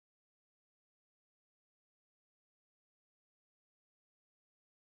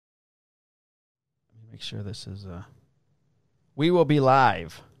Make sure this is... We will be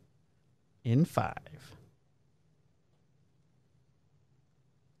live in 5.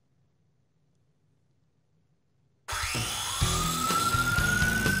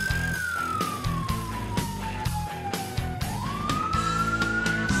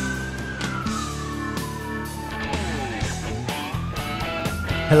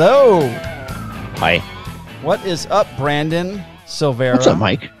 Hello. Hi. What is up, Brandon Silveira? What's up,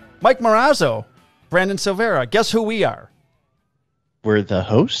 Mike? Mike Marrazzo. Brandon Silveira. Guess who we are? We're the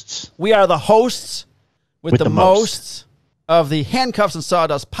hosts. We are the hosts with the most of the Handcuffs and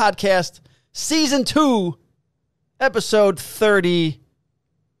Sawdust podcast, Season 2, Episode 30.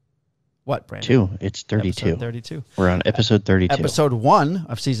 What, Brandon? 2. It's 32. Episode 32. We're on Episode 32. Episode 1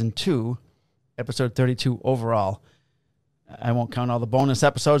 of Season 2, Episode 32 overall. I won't count all the bonus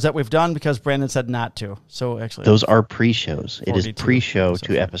episodes that we've done because Brandon said not to. So actually, those are pre-shows. It is pre-show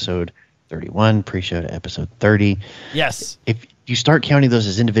to episode 31, pre-show to episode 30. Yes. If you start counting those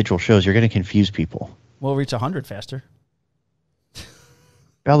as individual shows, you're going to confuse people. We'll reach 100 faster.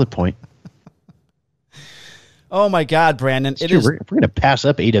 Valid point. Oh my God, Brandon! We're going to pass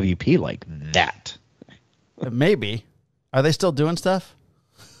up AWP like that. Maybe. Are they still doing stuff?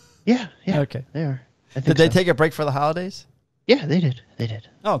 Yeah. Okay. They are. Did they take a break for the holidays? Yeah, they did. They did.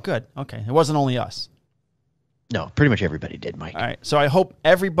 Oh, good. Okay. It wasn't only us. No, pretty much everybody did, Mike. All right. So I hope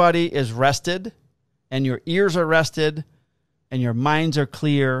everybody is rested and your ears are rested and your minds are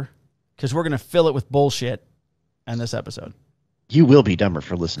clear because we're going to fill it with bullshit in this episode. You will be dumber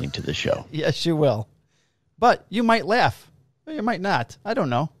for listening to this show. Yes, you will. But you might laugh. Or you might not. I don't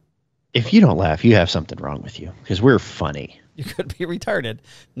know. If you don't laugh, you have something wrong with you because we're funny. You could be retarded.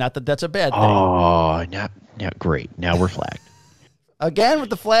 Not that that's a bad thing. Oh, now great. Now we're flagged. Again with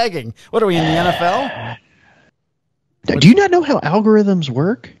the flagging. What are we in the NFL? Do you not know how algorithms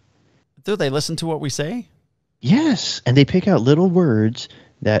work? Do they listen to what we say? Yes, and they pick out little words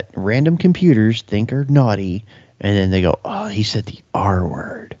that random computers think are naughty, and then they go, oh, he said the R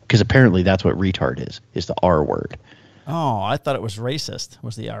word. Because apparently that's what retard is the R word. Oh, I thought it was racist,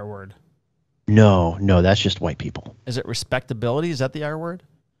 was the R word. No, that's just white people. Is it respectability? Is that the R word?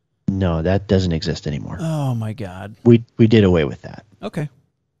 No, that doesn't exist anymore. Oh, my God. We did away with that. Okay.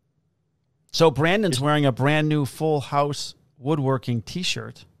 So Brandon's wearing a brand new Full House woodworking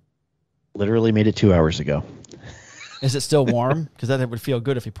T-shirt. Literally made it 2 hours ago. Is it still warm? Because that would feel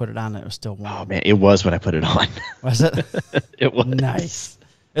good if you put it on and it was still warm. Oh, man, it was when I put it on. Was it? It was. Nice.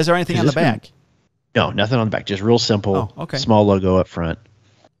 Is there anything on the back? No, nothing on the back. Just real simple. Oh, okay. Small logo up front.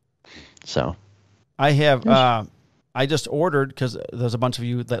 So. I have... I just ordered, because there's a bunch of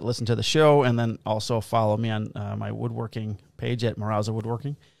you that listen to the show and then also follow me on my woodworking page at Marrazzo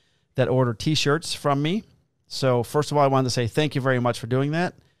Woodworking that ordered T-shirts from me. So first of all, I wanted to say thank you very much for doing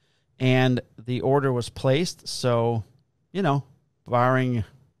that. And the order was placed. So, barring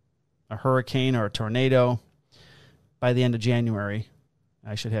a hurricane or a tornado, by the end of January,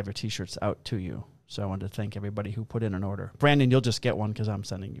 I should have your T-shirts out to you. So I wanted to thank everybody who put in an order. Brandon, you'll just get one because I'm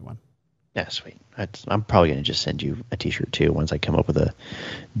sending you one. Yeah, sweet. I'm probably going to just send you a T-shirt, too, once I come up with a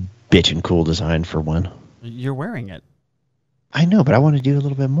bitchin' cool design for one. You're wearing it. I know, but I want to do a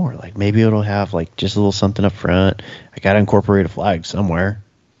little bit more. Like, maybe it'll have, just a little something up front. I got to incorporate a flag somewhere.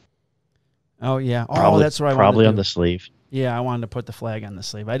 Oh, yeah. Probably, that's what I wanted probably to on do. the sleeve. Yeah, I wanted to put the flag on the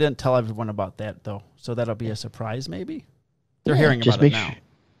sleeve. I didn't tell everyone about that, though. So that'll be a surprise, maybe? They're hearing about it now.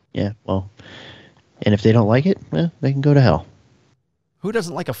 Yeah, well, and if they don't like it, well, they can go to hell. Who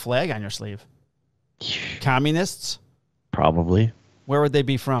doesn't like a flag on your sleeve? Communists? Probably. Where would they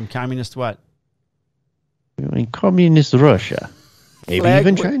be from? Communist what? I mean, communist Russia. Maybe Flag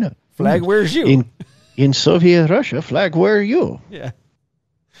even China. Flag where's you? In Soviet Russia, flag where you? Yeah.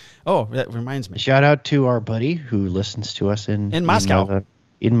 Oh, that reminds me. Shout out to our buddy who listens to us in Moscow.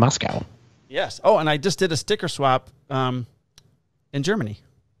 In Moscow. Yes. Oh, and I just did a sticker swap in Germany.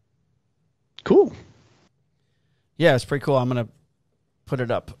 Cool. Yeah, it's pretty cool. I'm going to put it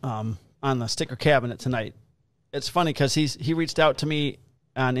up on the sticker cabinet tonight. It's funny because he reached out to me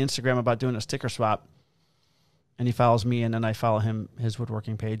on Instagram about doing a sticker swap, and he follows me, and then I follow him, his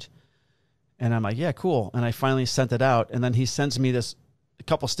woodworking page, and I'm like, yeah, cool. And I finally sent it out, and then he sends me a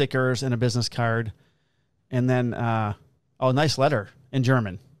couple stickers and a business card, and then nice letter in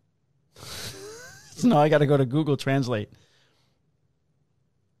German. So now I got to go to Google Translate.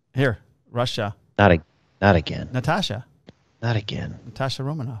 Here, Russia. Not again. Natasha. Not again. Natasha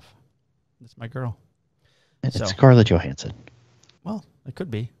Romanoff. That's my girl. It's Scarlett Johansson. Well, it could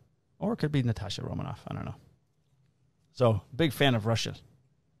be. Or it could be Natasha Romanoff. I don't know. So, big fan of Russia.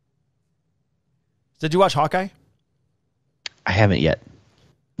 Did you watch Hawkeye? I haven't yet.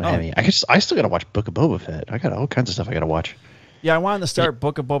 I still got to watch Book of Boba Fett. I got all kinds of stuff I got to watch. Yeah, I wanted to start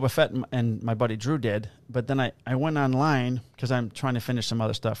Book of Boba Fett, and my buddy Drew did. But then I went online because I'm trying to finish some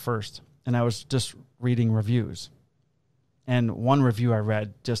other stuff first. And I was just reading reviews. And one review I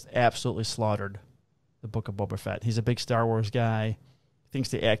read just absolutely slaughtered the Book of Boba Fett. He's a big Star Wars guy. Thinks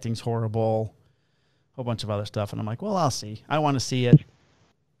the acting's horrible. A whole bunch of other stuff. And I'm like, well, I'll see. I want to see it.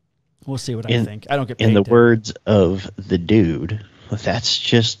 We'll see what I think. I don't get paid. In the words of the dude, that's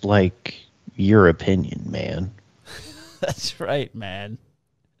just like your opinion, man. That's right, man.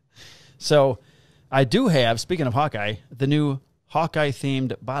 So I do have, speaking of Hawkeye, the new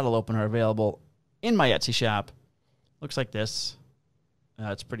Hawkeye-themed bottle opener available in my Etsy shop. Looks like this.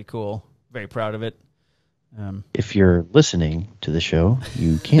 It's pretty cool. Very proud of it. If you're listening to the show,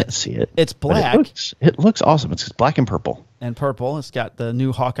 you can't see it. It's black. It looks awesome. It's black and purple. And purple. It's got the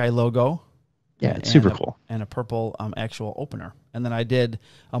new Hawkeye logo. Yeah, it's super cool. And a purple actual opener. And then I did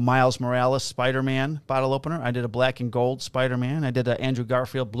a Miles Morales Spider-Man bottle opener. I did a black and gold Spider-Man. I did a Andrew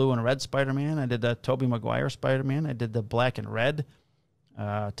Garfield blue and red Spider-Man. I did a Tobey Maguire Spider-Man. I did the black and red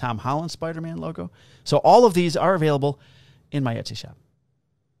Tom Holland Spider-Man logo. So all of these are available in my Etsy shop.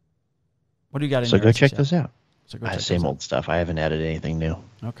 What do you got in your Etsy shop? So go check those out. Same old stuff. I haven't added anything new.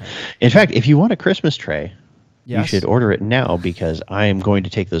 Okay. In fact, if you want a Christmas tray, you should order it now because I am going to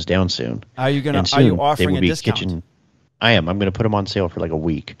take those down soon. Are you offering a discount? I am. I'm going to put them on sale for like a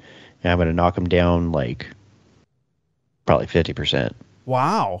week, and I'm going to knock them down like probably 50%.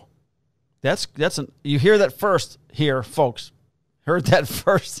 Wow, you hear that first here, folks. Heard that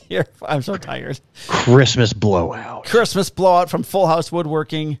first here. I'm so tired. Christmas blowout. Christmas blowout from Full House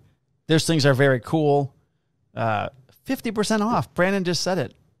Woodworking. Those things are very cool. 50% off. Brandon just said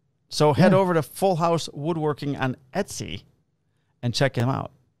it. So head over to Full House Woodworking on Etsy and check them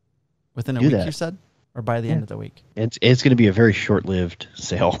out. Within a week, you said? Or by the end of the week? It's going to be a very short-lived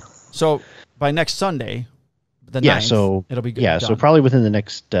sale. So by next Sunday, the 9th, it'll be good. Yeah, so probably within the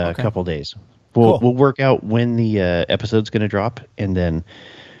next couple days. We'll work out when the episode's going to drop, and then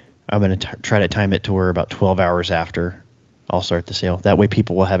I'm going to try to time it to where about 12 hours after I'll start the sale. That way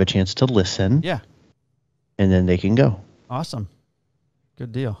people will have a chance to listen. Yeah. And then they can go. Awesome.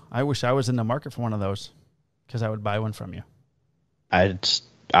 Good deal. I wish I was in the market for one of those because I would buy one from you.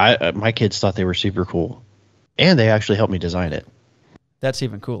 My kids thought they were super cool, and they actually helped me design it. That's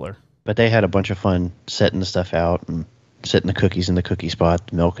even cooler. But they had a bunch of fun setting the stuff out and setting the cookies in the cookie spot,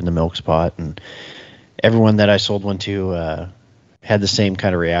 the milk in the milk spot, and everyone that I sold one to had the same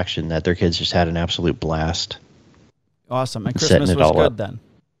kind of reaction that their kids just had an absolute blast. Awesome. And Christmas was good then.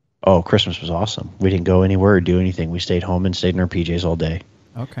 Oh, Christmas was awesome. We didn't go anywhere or do anything. We stayed home and stayed in our PJs all day.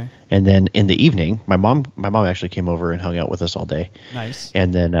 Okay. And then in the evening, my mom actually came over and hung out with us all day. Nice.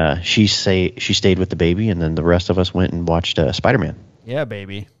 And then she stayed with the baby, and then the rest of us went and watched Spider-Man. Yeah,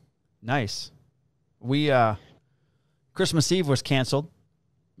 baby. Nice. We Christmas Eve was canceled.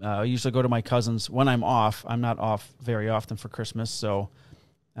 I usually go to my cousin's when I'm off. I'm not off very often for Christmas, so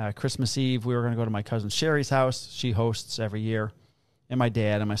Christmas Eve we were going to go to my cousin Sherry's house. She hosts every year. And my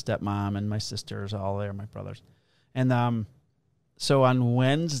dad and my stepmom and my sisters all there, my brothers. And so on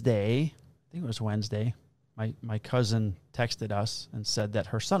Wednesday, I think it was Wednesday, my cousin texted us and said that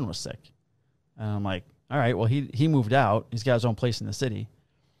her son was sick. And I'm like, all right, well, he moved out. He's got his own place in the city.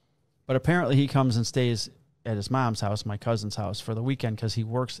 But apparently he comes and stays at his mom's house, my cousin's house, for the weekend because he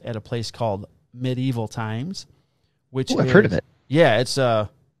works at a place called Medieval Times. I've heard of it. Yeah, it's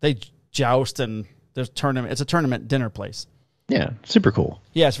they joust and there's tournament. It's a tournament dinner place. Yeah, super cool.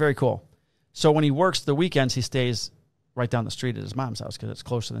 Yeah, it's very cool. So when he works the weekends, he stays right down the street at his mom's house because it's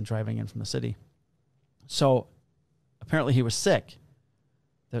closer than driving in from the city. So apparently he was sick.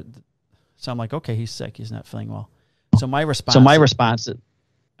 So I'm like, okay, he's sick. He's not feeling well. So my response.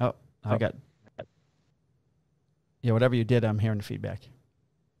 I got. Yeah, whatever you did, I'm hearing the feedback.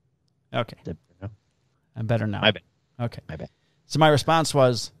 Okay. I'm better now. My bad. Okay. My bad. So my response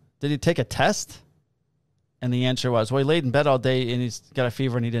was, did he take a test? And the answer was, well, he laid in bed all day and he's got a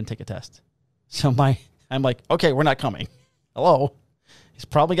fever and he didn't take a test. So I'm like, okay, we're not coming. Hello? He's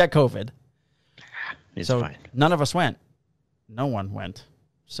probably got COVID. He's fine. None of us went. No one went.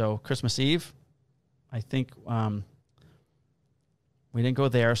 So Christmas Eve, I think we didn't go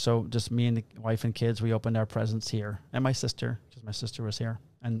there. So just me and the wife and kids, we opened our presents here. And my sister, because my sister was here.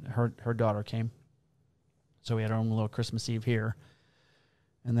 And her daughter came. So we had our own little Christmas Eve here.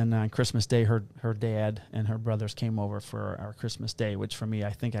 And then on Christmas Day, her dad and her brothers came over for our Christmas Day, which for me, I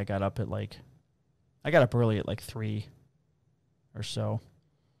think I got up early at like 3 or so.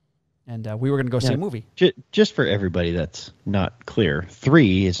 And we were going to go see a movie. Just for everybody that's not clear,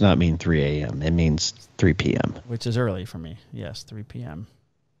 3 does not mean 3 a.m. It means 3 p.m. Which is early for me. Yes, 3 p.m.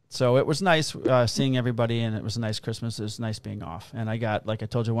 So it was nice seeing everybody, and it was a nice Christmas. It was nice being off. And I got, like I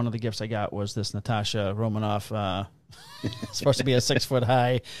told you, one of the gifts I got was this Natasha Romanoff, supposed to be a 6-foot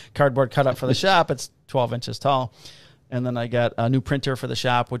high cardboard cutout for the shop. It's 12 inches tall. And then I got a new printer for the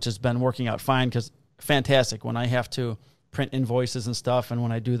shop, which has been working out fine because fantastic. When I have to print invoices and stuff, and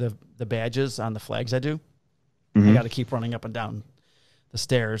when I do the badges on the flags I do, I got to keep running up and down the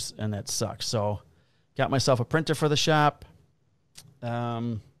stairs, and that sucks. So got myself a printer for the shop.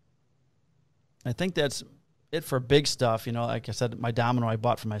 I think that's it for big stuff. You know, like I said, my domino I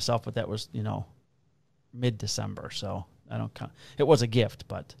bought for myself, but that was, you know, mid-December. So I don't count. It was a gift,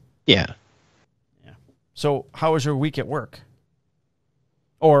 but yeah. So how was your week at work?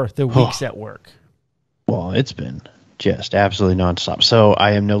 Or the weeks at work? Well, it's been just absolutely nonstop. So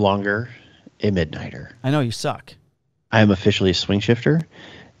I am no longer a midnighter. I know you suck. I am officially a swing shifter.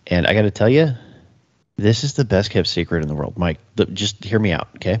 And I got to tell you, this is the best kept secret in the world. Mike, just hear me out,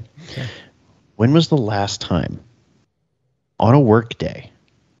 okay? When was the last time on a work day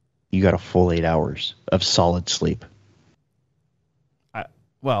you got a full 8 hours of solid sleep?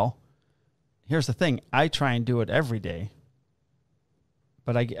 Well, here's the thing. I try and do it every day,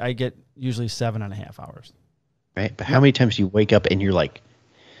 but I get usually 7.5 hours. Right? But how many times do you wake up and you're like,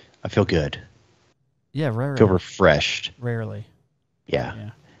 I feel good? Yeah, rarely. I feel refreshed. Rarely.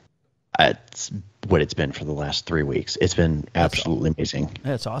 Yeah. That's what it's been for the last 3 weeks. It's been absolutely amazing.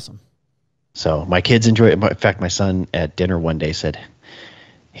 That's awesome. So my kids enjoy it. In fact, my son at dinner one day said,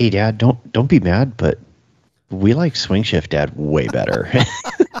 "Hey, Dad, don't be mad, but we like swing shift Dad way better."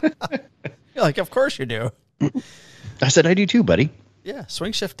 You're like, of course you do. I said, "I do too, buddy." Yeah,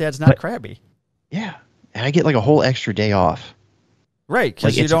 swing shift Dad's not crabby. Yeah, and I get like a whole extra day off. Right,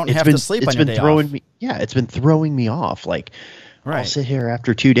 because you don't have to sleep on your day off. It's been throwing me off. Like, right. I'll sit here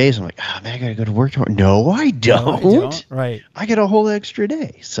after 2 days. I'm like, man, I got to go to work tomorrow. No, I don't. No, you don't. Right. I get a whole extra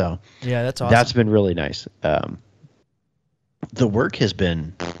day. So yeah, that's awesome. That's been really nice. The work has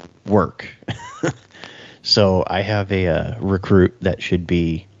been work. So I have a recruit that should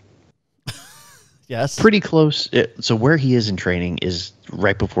be pretty close. So where he is in training is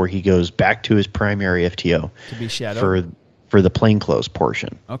right before he goes back to his primary FTO to be shadowed for the plainclothes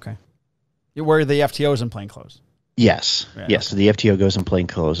portion. Okay. Where the FTO is in plainclothes. Yes. Yeah, yes. Okay. So the FTO goes in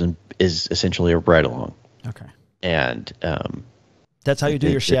plainclothes and is essentially a ride along. Okay. And that's how you do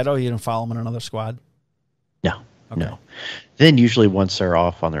your shadow? You don't follow them in another squad? No. Okay. No. Then usually once they're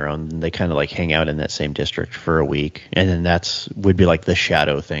off on their own, they kind of like hang out in that same district for a week. And then would be like the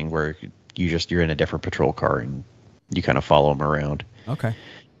shadow thing where you're in a different patrol car and you kind of follow them around. Okay.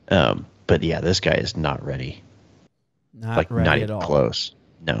 But yeah, this guy is not ready. Not ready at all. Close.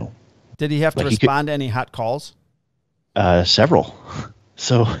 No. Did he have to respond to any hot calls? Several.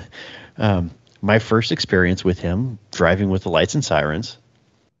 So, my first experience with him driving with the lights and sirens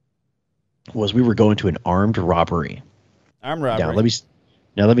was we were going to an armed robbery. Armed robbery.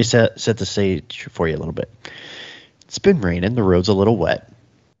 Now let me set the stage for you a little bit. It's been raining. The road's a little wet,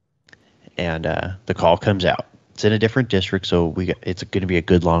 and the call comes out. It's in a different district, so it's going to be a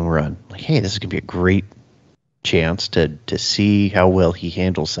good long run. Like, hey, this is going to be a great chance to see how well he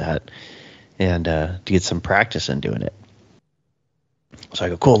handles that, and to get some practice in doing it. So I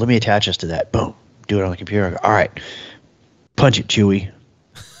go, cool, let me attach us to that. Boom. Do it on the computer. I go, all right. Punch it, Chewie.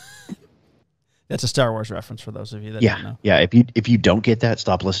 That's a Star Wars reference for those of you that don't know. Yeah, if you don't get that,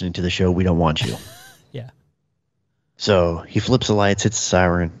 stop listening to the show. We don't want you. Yeah. So he flips the lights, hits the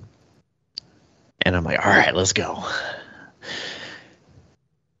siren, and I'm like, all right, let's go.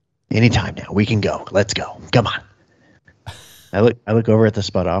 Anytime now. We can go. Let's go. Come on. I look over at the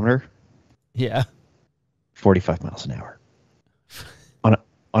speedometer. Yeah. 45 miles an hour.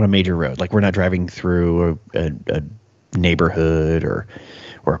 On a major road. Like, we're not driving through a neighborhood or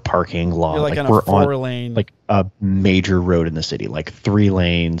a parking lot. You're like on a 4-lane. Like a major road in the city. Like 3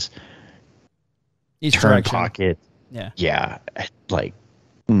 lanes. Each turn direction. pocket. Yeah. Yeah. Like,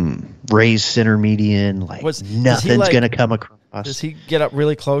 raised center median. Like, nothing's going to come across. Does he get up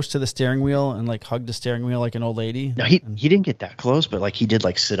really close to the steering wheel and like hug the steering wheel like an old lady? No, he didn't get that close, but like he did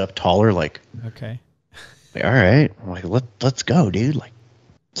like sit up taller. Like, okay. Like, all right. I'm like, let's go, dude. Like,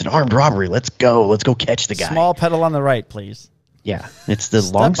 it's an armed robbery. Let's go. Let's go catch the guy. Small pedal on the right, please. Yeah. It's the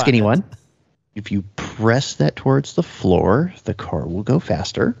long, skinny one. If you press that towards the floor, the car will go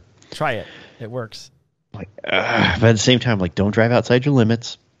faster. Try it. It works. Like, but at the same time, like, don't drive outside your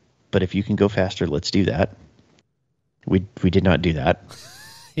limits. But if you can go faster, let's do that. We did not do that.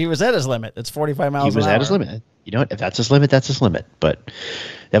 He was at his limit. It's 45 miles an hour. He was at his limit. You know what? If that's his limit, that's his limit. But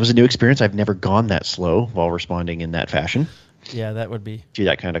that was a new experience. I've never gone that slow while responding in that fashion. Yeah, that would be. Do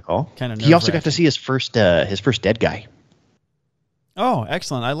that kind of call. Kind of. He also got to see his first dead guy. Oh,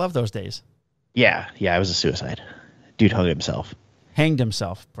 excellent. I love those days. Yeah, it was a suicide. Dude hung himself. Hanged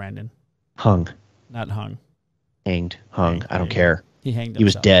himself, Brandon. Hung. Not hung. Hanged. Hung. Hanged. I don't care. He hanged himself. He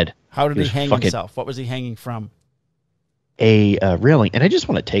was dead. How did he hang himself? What was he hanging from? A railing. And I just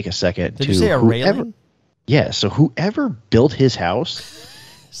want to take a second Did you say a railing? Yeah, so whoever built his house...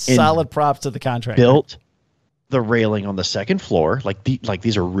 Solid props to the contractor. Built the railing on the second floor. Like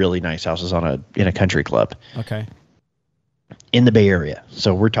these are really nice houses in a country club. Okay. In the Bay Area.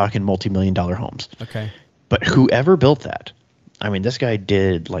 So we're talking multi-million-dollar homes. Okay. But whoever built that, I mean, this guy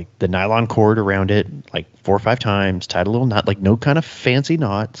did like the nylon cord around it like 4 or 5 times, tied a little knot, like no kind of fancy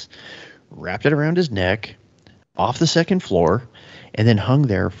knots, wrapped it around his neck, off the second floor, and then hung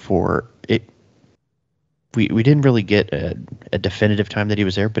there for it. We didn't really get a definitive time that he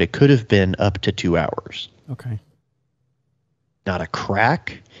was there, but it could have been up to 2 hours. Okay. Not a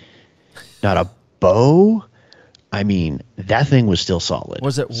crack, not a bow. I mean, that thing was still solid.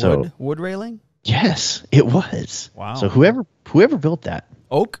 Was it wood railing? Yes, it was. Wow. So whoever built that.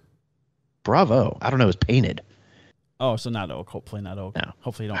 Oak? Bravo. I don't know. It was painted. Oh, so not oak. Hopefully not oak. No.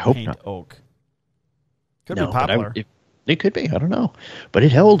 Hopefully you don't paint oak. Could be popular. It could be. I don't know. But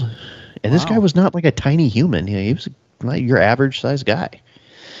it held. And this guy was not like a tiny human. He was like your average size guy.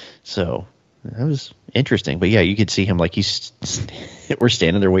 So that was interesting. But yeah, you could see him like we're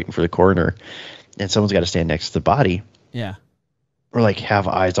standing there waiting for the coroner, and someone's got to stand next to the body. Yeah. Or like have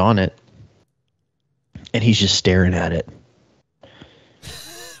eyes on it. And he's just staring at it.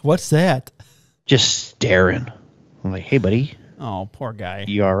 What's that? Just staring. I'm like, hey, buddy. Oh, poor guy.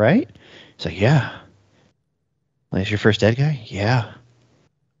 You all right? He's like, yeah. Like, is your first dead guy? Yeah.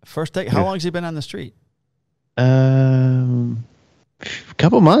 First day? How long has he been on the street? A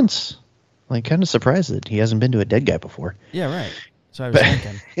couple months. Like, kind of surprised that he hasn't been to a dead guy before. Yeah, right. So I was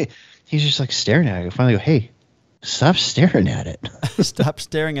thinking. He's just like staring at it. I finally go, hey, stop staring at it. Stop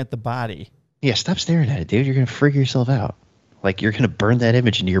staring at the body. Yeah, stop staring at it, dude. You're going to freak yourself out. Like, you're going to burn that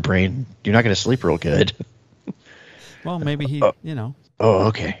image into your brain. You're not going to sleep real good. Well, maybe he, Oh,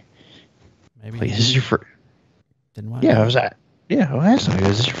 okay. Maybe like, this is your first. Didn't want. Yeah, I was at. Yeah, I asked him.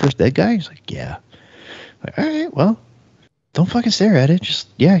 Is this your first dead guy? He's like, yeah. Like, all right, well, don't fucking stare at it. Just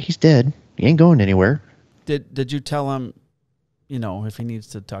he's dead. He ain't going anywhere. Did you tell him, if he needs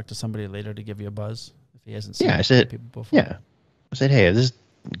to talk to somebody later to give you a buzz if he hasn't seen I said, people before? Yeah, I said, hey, if this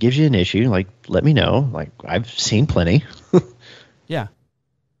gives you an issue, like, let me know. Like, I've seen plenty. Yeah.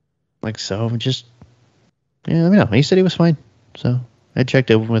 Like, so just, let me know. He said he was fine. So I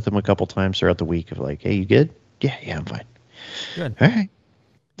checked over with him a couple times throughout the week of like, hey, you good? Yeah, I'm fine. Good. All right.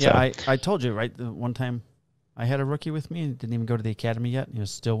 Yeah, so, I told you, right? The one time I had a rookie with me and didn't even go to the academy yet. He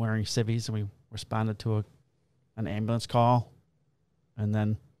was still wearing civvies, and we responded to an ambulance call. And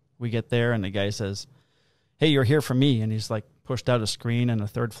then we get there, and the guy says, hey, you're here for me. And he's like pushed out a screen and a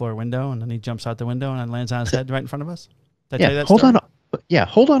third floor window, and then he jumps out the window and then lands on his head right in front of us. Did I tell you that hold story? on. Yeah,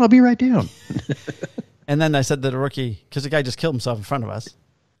 hold on. I'll be right down. And then I said to the rookie, because the guy just killed himself in front of us.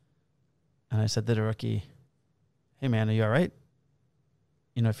 And I said to the rookie, hey, man, are you all right?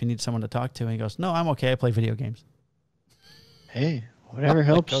 If you need someone to talk to. And he goes, no, I'm okay. I play video games. Hey, whatever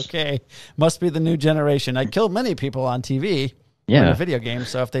helps. Like, okay. Must be the new generation. I killed many people on TV in a video game.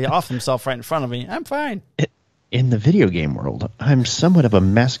 So if they off themselves right in front of me, I'm fine. In the video game world, I'm somewhat of a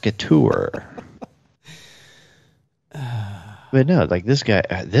mascateur. But no, like this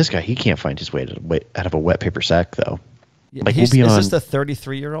guy, he can't find his way out of a wet paper sack, though. Like is this the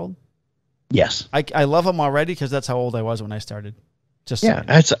 33-year-old? Yes. I love him already because that's how old I was when I started. Just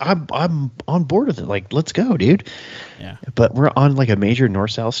I'm on board with it. Like, let's go, dude. Yeah. But we're on like a major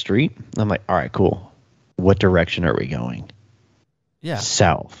north-south street. I'm like, all right, cool. What direction are we going? Yeah.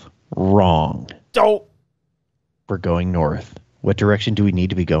 South. Wrong. Don't. We're going north. What direction do we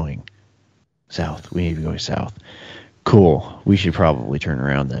need to be going? South. We need to be going south. Cool. We should probably turn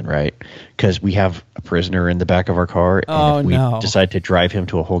around then, right? Because we have a prisoner in the back of our car. And if we decide to drive him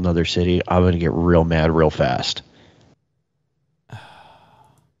to a whole nother city, I'm going to get real mad real fast.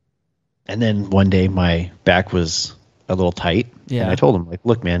 And then one day my back was a little tight. Yeah. And I told him, like,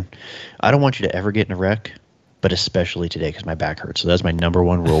 look, man, I don't want you to ever get in a wreck, but especially today because my back hurts. So that's my number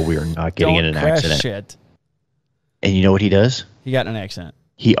one rule. We are not getting in an accident. Shit. And you know what he does? He got in an accident.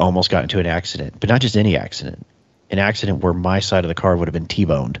 He almost got into an accident, but not just any accident. An accident where my side of the car would have been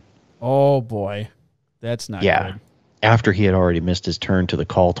T-boned. Oh, boy. That's not good. After he had already missed his turn to the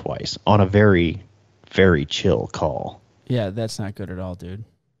call twice on a very, very chill call. Yeah, that's not good at all, dude.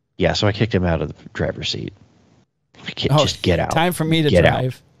 Yeah, so I kicked him out of the driver's seat. Just get out. Time for me to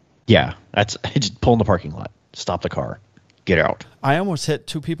drive. Out. Yeah, I just pull in the parking lot. Stop the car. Get out. I almost hit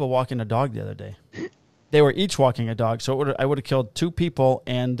 2 people walking a dog the other day. they were each walking a dog. So I would have killed 2 people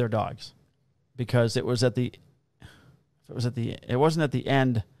and their dogs, because it wasn't at the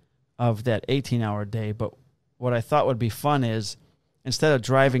end of that 18-hour day. But what I thought would be fun is, instead of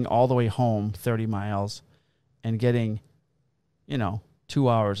driving all the way home 30 miles and getting, 2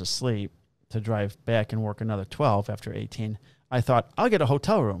 hours of sleep to drive back and work another 12 after 18, I thought I'll get a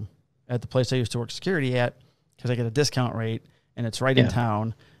hotel room at the place I used to work security at, because I get a discount rate and it's right in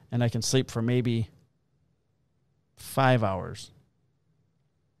town, and I can sleep for maybe 5 hours.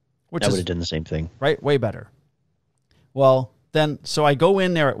 Which I would have done the same thing. Right? Way better. Well, then, so I go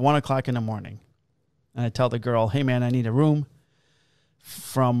in there at 1 o'clock in the morning, and I tell the girl, hey, man, I need a room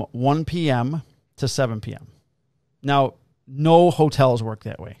from 1 p.m. to 7 p.m. Now, no hotels work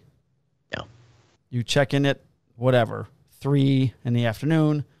that way. No. You check in at whatever, 3 in the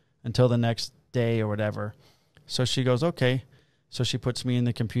afternoon until the next day or whatever. So she goes, okay. So she puts me in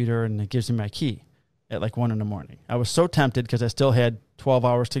the computer and gives me my key at like 1 in the morning. I was so tempted because I still had 12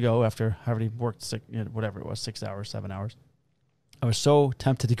 hours to go after I already worked 6 hours, 7 hours. I was so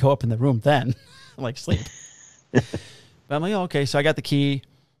tempted to go up in the room then, like sleep. But I'm like, oh, okay. So I got the key,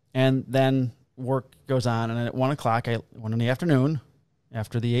 and then work goes on. And then at 1 o'clock, 1 in the afternoon,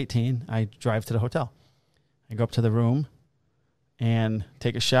 after the 18, I drive to the hotel. I go up to the room and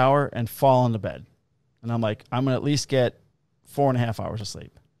take a shower and fall into bed. And I'm like, I'm going to at least get 4.5 hours of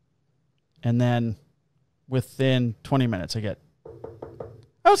sleep. And then within 20 minutes, I get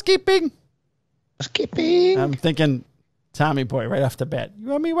housekeeping. I'm thinking Tommy Boy right off the bat. You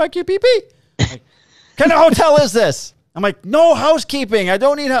want me to wipe your pee-pee? Like, what kind of hotel is this? I'm like, no housekeeping. I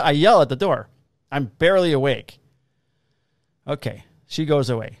don't need I yell at the door. I'm barely awake. Okay. She goes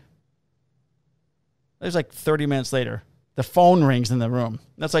away. There's like 30 minutes later. The phone rings in the room.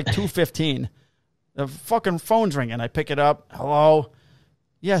 That's like 2:15. The fucking phone's ringing. I pick it up. Hello?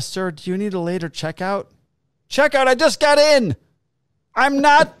 Yes, sir. Do you need a later checkout? Checkout? I just got in. I'm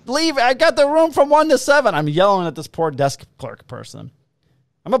not leaving. I got the room from 1 to 7. I'm yelling at this poor desk clerk person.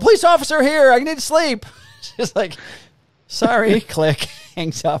 I'm a police officer here. I need to sleep. She's like, sorry. Click.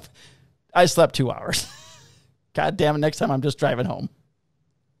 Hangs up. I slept 2 hours. God damn it. Next time I'm just driving home.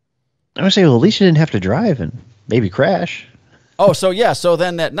 I would say, well, at least you didn't have to drive and maybe crash. Oh, so yeah. So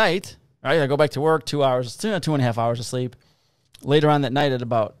then that night, right, I go back to work, 2 hours, 2.5 hours of sleep. Later on that night at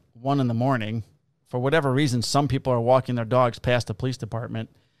about 1 in the morning, for whatever reason, some people are walking their dogs past the police department.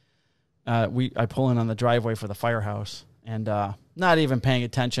 I pull in on the driveway for the firehouse, and not even paying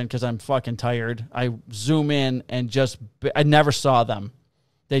attention because I'm fucking tired. I zoom in and I never saw them.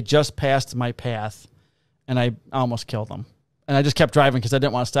 They just passed my path, and I almost killed them. And I just kept driving because I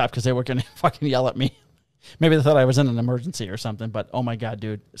didn't want to stop because they were going to fucking yell at me. Maybe they thought I was in an emergency or something, but oh my God,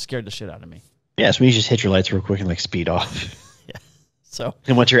 dude, it scared the shit out of me. Yeah, so you just hit your lights real quick and like speed off. Yeah. So.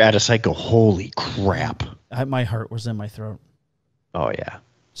 And once you're out of sight, go, holy crap. My heart was in my throat. Oh yeah.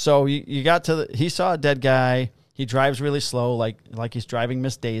 So you got to he saw a dead guy. He drives really slow, like he's driving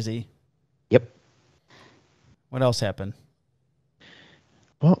Miss Daisy. Yep. What else happened?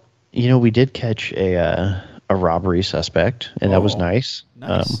 Well, we did catch a robbery suspect, and that was nice.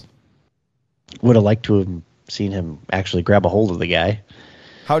 Nice. Would have liked to have seen him actually grab a hold of the guy.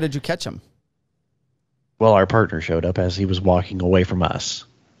 How did you catch him? Well, our partner showed up as he was walking away from us.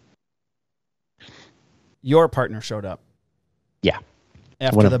 Your partner showed up? Yeah.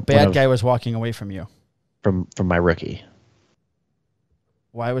 After the bad guy was walking away from you? From my rookie.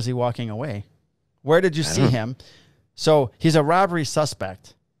 Why was he walking away? Where did you see him? So he's a robbery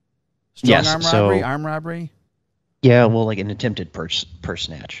suspect. Arm robbery? Arm robbery? Yeah, well, like an attempted purse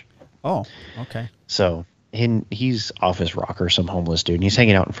snatch. Oh, okay. So he's off his rocker, some homeless dude, and he's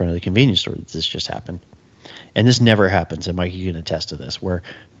hanging out in front of the convenience store that this just happened. And this never happens, and Mike, you can attest to this, where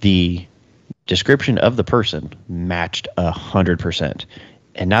the description of the person matched 100%.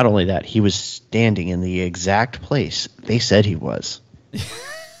 And not only that, he was standing in the exact place they said he was.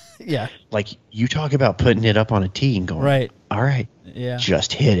 Yeah. Like, you talk about putting it up on a tee and going, right. All right, yeah,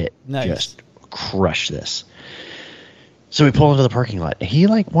 just hit it. Nice. Just crush this. So we pull into the parking lot. He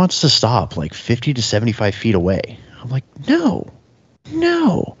wants to stop 50 to 75 feet away. I'm like, no,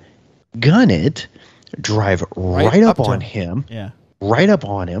 gun it, drive right up on him. Yeah. Right up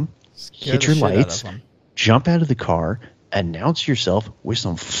on him. Hit your lights, out jump out of the car, announce yourself with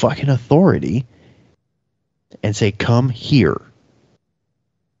some fucking authority, and say, come here.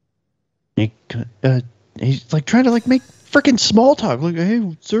 He's trying to make freaking small talk. Like,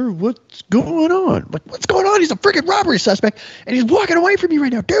 hey, sir, what's going on? Like, what's going on? He's a freaking robbery suspect, and he's walking away from you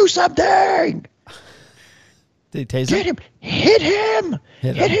right now. Do something. Did he tase him? Hit him.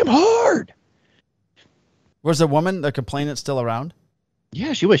 Hit him hard. Was the woman, the complainant, still around?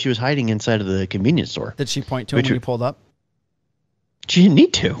 Yeah, she was. She was hiding inside of the convenience store. Did she point to him when you pulled up? She didn't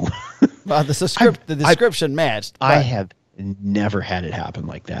need to. Well, the description matched. I have never had it happen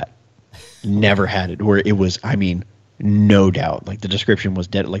like that. Never had it where it was, I mean, no doubt. Like the description was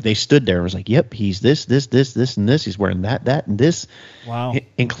dead. Like they stood there and was like, yep, he's this, and this. He's wearing that, and this. Wow.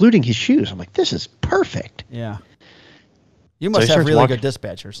 Including his shoes. I'm like, this is perfect. Yeah. You must have really good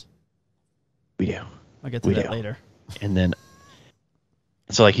dispatchers. We do. I'll get to that later. And then,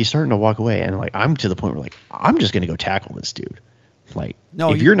 so like he's starting to walk away, and like I'm to the point where like I'm just gonna go tackle this dude. Like,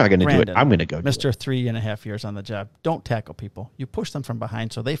 no, if you're not gonna do it, I'm gonna go. Mr. 3.5 years on the job. Don't tackle people. You push them from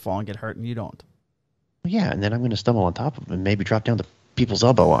behind so they fall and get hurt, and you don't. Yeah, and then I'm gonna stumble on top of him and maybe drop down the people's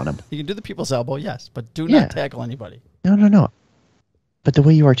elbow on him. You can do the people's elbow, yes, but do not tackle anybody. No. But the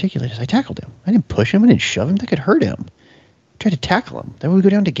way you articulate is, I tackled him. I didn't push him. I didn't shove him. That could hurt him. Try to tackle him. Then we go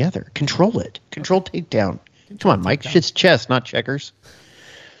down together. Control it. Control takedown. Come on, Mike. Shit's chess, not checkers.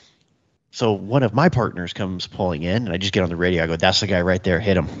 So one of my partners comes pulling in, and I just get on the radio. I go, that's the guy right there.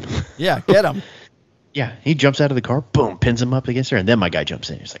 Hit him. Yeah, get him. Yeah, he jumps out of the car. Boom, pins him up against her. And then my guy jumps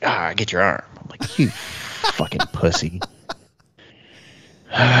in. He's like, get your arm. I'm like, you fucking pussy.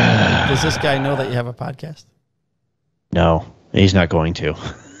 Does this guy know that you have a podcast? No, he's not going to.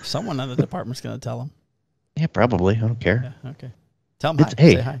 Someone in the department's going to tell him. Yeah, probably. I don't care. Yeah, okay. Tell him hi.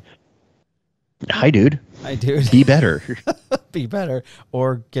 Hey. Say hi. Hi, dude. Hi, dude. Be better. Be better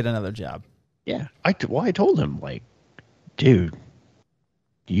or get another job. Yeah. I told him, like, dude,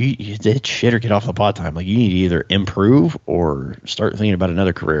 you did shit or get off the pot time. Like, you need to either improve or start thinking about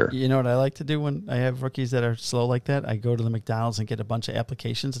another career. You know what I like to do when I have rookies that are slow like that? I go to the McDonald's and get a bunch of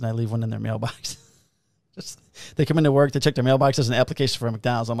applications, and I leave one in their mailbox. They come into work to check their mailbox as an application for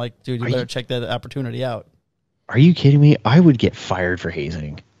McDonald's. I'm like, dude, you better check that opportunity out. Are you kidding me? I would get fired for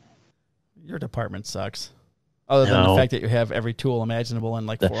hazing. Your department sucks. Other than the fact that you have every tool imaginable and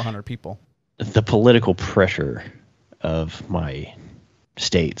like 400 people. The political pressure of my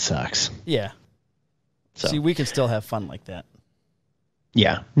state sucks. Yeah. So. See, we can still have fun like that.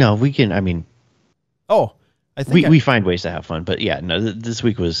 Yeah. No, we can. I mean. Oh, I think we find ways to have fun. But yeah, no, this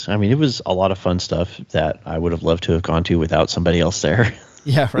week was, I mean, it was a lot of fun stuff that I would have loved to have gone to without somebody else there.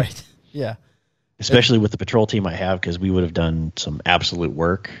 Yeah, right. Yeah. Especially with the patrol team I have, because we would have done some absolute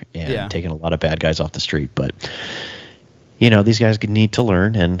work and taken a lot of bad guys off the street. But, you know, these guys need to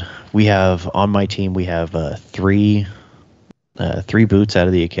learn. And we have, on my team, we have three boots out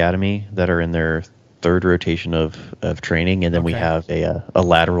of the academy that are in their third rotation of training. And then we have a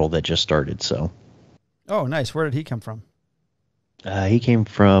lateral that just started. So. Oh, nice. Where did he come from? He came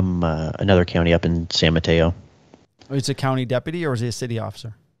from another county up in San Mateo. Oh, he's a county deputy, or is he a city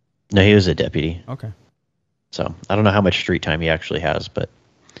officer? No, he was a deputy. Okay. So I don't know how much street time he actually has, but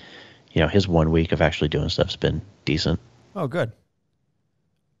you know, his 1 week of actually doing stuff's been decent. Oh, good.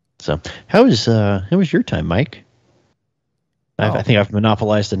 So how was your time, Mike? I think I've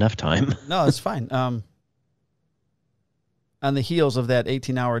monopolized enough time. No, it's fine. On the heels of that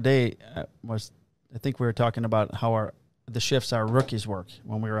 18-hour day, I think we were talking about how the shifts our rookies work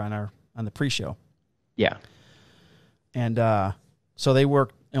when we were on the pre-show. Yeah. And so they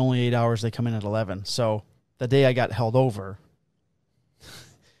work only 8 hours. They come in at 11. So the day I got held over,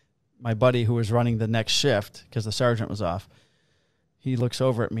 my buddy who was running the next shift, because the sergeant was off, he looks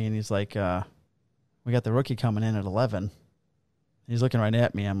over at me and he's like, we got the rookie coming in at 11. He's looking right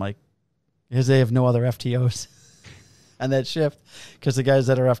at me. I'm like, because they have no other FTOs on that shift, because the guys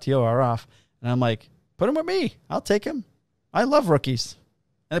that are FTO are off. And I'm like, put him with me. I'll take him. I love rookies.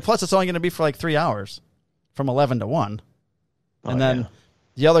 And plus, it's only going to be for like 3 hours from 11 to 1. And then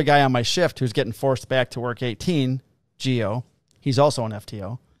the other guy on my shift who's getting forced back to work 18, Gio, he's also an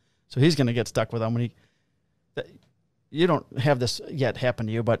FTO. So he's going to get stuck with them. You don't have this yet happen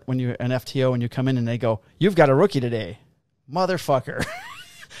to you, but when you're an FTO and you come in and they go, you've got a rookie today. Motherfucker.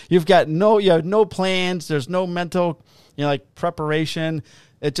 You have no plans. There's no mental, preparation.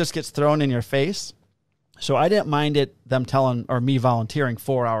 It just gets thrown in your face. So I didn't mind them telling, or me volunteering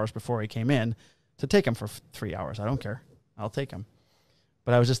 4 hours before he came in to take him for 3 hours. I don't care. I'll take him.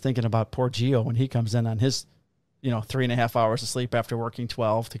 But I was just thinking about poor Gio when he comes in on his, 3.5 hours of sleep after working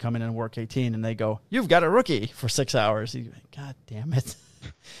 12 to come in and work 18, and they go, you've got a rookie for 6 hours. God damn it.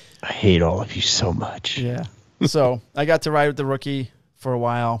 I hate all of you so much. Yeah. So I got to ride with the rookie for a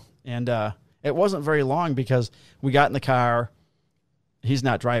while, and it wasn't very long because we got in the car. He's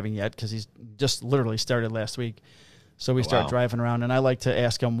not driving yet because he's just literally started last week. So we start driving around, and I like to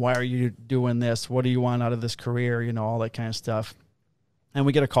ask him, why are you doing this? What do you want out of this career? All that kind of stuff. And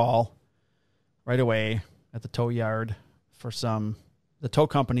we get a call right away at the tow yard for the tow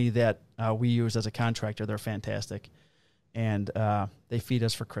company that we use as a contractor. They're fantastic. and they feed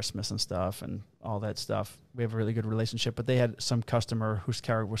us for Christmas and stuff and all that stuff. We have a really good relationship, but they had some customer whose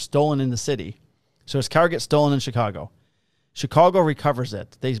car was stolen in the city. So his car gets stolen in Chicago. Chicago recovers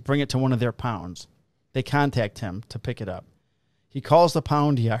it. They bring it to one of their pounds. They contact him to pick it up. He calls the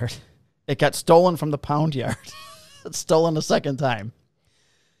pound yard. It got stolen from the pound yard. It's stolen a second time.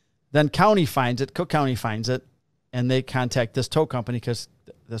 Then county finds it. Cook County finds it, and they contact this tow company because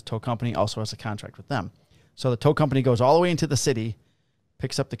this tow company also has a contract with them. So the tow company goes all the way into the city,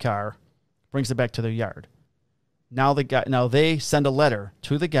 picks up the car, brings it back to their yard. Now they send a letter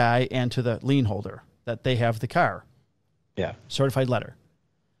to the guy and to the lien holder that they have the car. Yeah. Certified letter.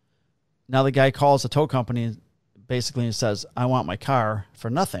 Now the guy calls the tow company basically and says, I want my car for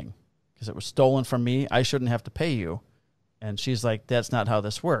nothing because it was stolen from me. I shouldn't have to pay you. And she's like, that's not how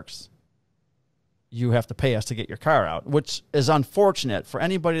this works. You have to pay us to get your car out, which is unfortunate for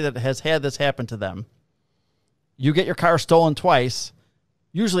anybody that has had this happen to them. You get your car stolen twice.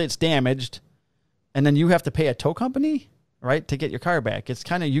 Usually it's damaged. And then you have to pay a tow company, right, to get your car back. It's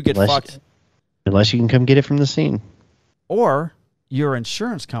kind of, you get fucked. Unless you can come get it from the scene. Or your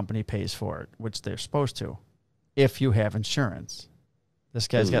insurance company pays for it, which they're supposed to, if you have insurance. This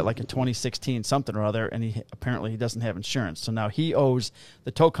guy's got like a 2016 something or other, and he doesn't have insurance. So now he owes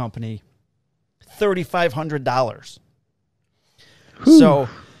the tow company $3,500. So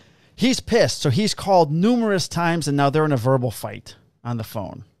he's pissed. So he's called numerous times, and now they're in a verbal fight on the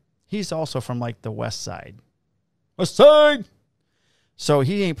phone. He's also from like the West Side. West Side! So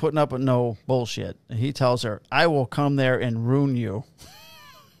he ain't putting up with no bullshit. And he tells her, I will come there and ruin you.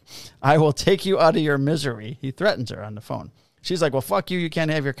 I will take you out of your misery. He threatens her on the phone. She's like, well, fuck you. You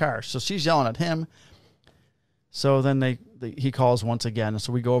can't have your car. So she's yelling at him. So then he calls once again.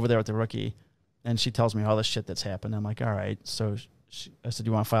 So we go over there with the rookie, and she tells me all this shit that's happened. I'm like, all right. So I said, do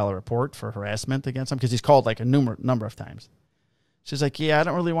you want to file a report for harassment against him? Because he's called like a number of times. She's like, yeah, I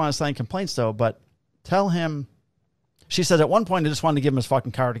don't really want to sign complaints, though, but tell him. She says, at one point, I just wanted to give him his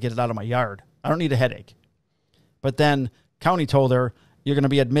fucking car to get it out of my yard. I don't need a headache. But then county told her, you're going to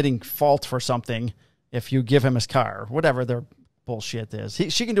be admitting fault for something if you give him his car, whatever their bullshit is.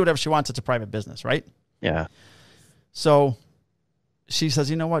 She can do whatever she wants. It's a private business, right? Yeah. So she says,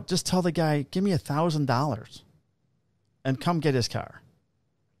 you know what? Just tell the guy, give me $1,000 and come get his car.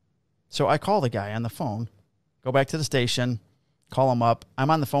 So I call the guy on the phone, go back to the station, call him up. I'm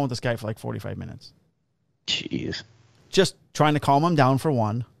on the phone with this guy for like 45 minutes. Jeez. Just trying to calm him down for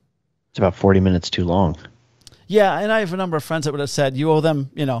one. It's about 40 minutes too long. Yeah, and I have a number of friends that would have said, you owe them,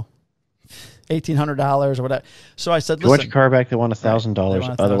 $1,800 or whatever. So I said, listen. You want your car back, they want $1,000.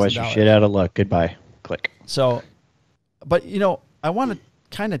 Right, Otherwise, you're shit out of luck. Goodbye. Click. So, but, I want to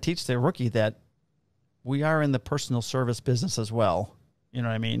kind of teach the rookie that we are in the personal service business as well. You know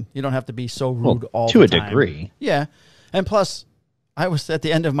what I mean? You don't have to be so rude all the time. To a degree. Yeah. And plus, I was at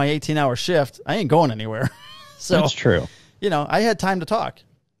the end of my 18-hour shift. I ain't going anywhere. So that's true. I had time to talk.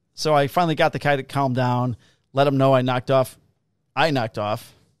 So I finally got the guy to calm down, let him know I knocked off,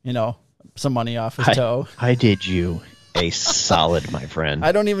 some money off his toe. I did you a solid, my friend.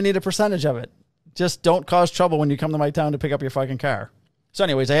 I don't even need a percentage of it. Just don't cause trouble when you come to my town to pick up your fucking car. So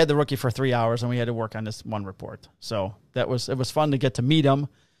anyways, I had the rookie for 3 hours, and we had to work on this one report. So it was fun to get to meet him,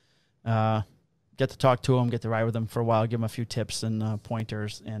 get to talk to him, get to ride with him for a while, give him a few tips and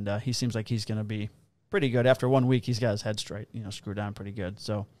pointers. And he seems like he's going to be pretty good. After 1 week, he's got his head straight, screwed on pretty good.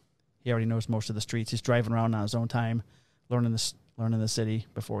 So he already knows most of the streets. He's driving around on his own time, learning the city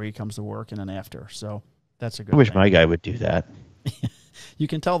before he comes to work and then after. So that's a good I wish thing. my guy would do that. You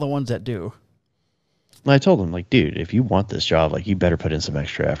can tell the ones that do. I told him, dude, if you want this job, you better put in some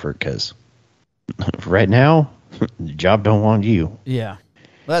extra effort because right now, the job don't want you. Yeah,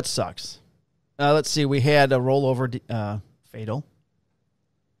 that sucks. Let's see. We had a rollover fatal.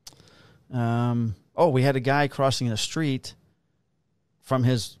 We had a guy crossing the street from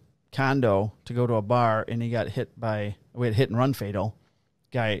his condo to go to a bar, and he got we had hit and run fatal.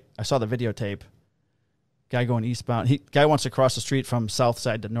 Guy, I saw the videotape. Guy going eastbound. Guy wants to cross the street from south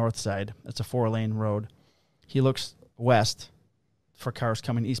side to north side. It's a 4-lane road. He looks west for cars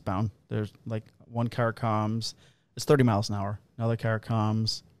coming eastbound. There's one car comes. It's 30 miles an hour. Another car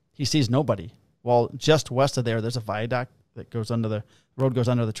comes. He sees nobody. Well, just west of there's a viaduct that goes under the road, goes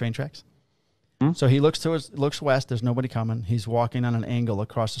under the train tracks. So he looks west. There's nobody coming. He's walking on an angle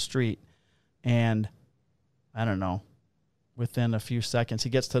across the street, and I don't know. Within a few seconds, he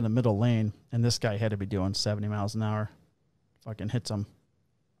gets to the middle lane, and this guy had to be doing 70 miles an hour. Fucking hits him,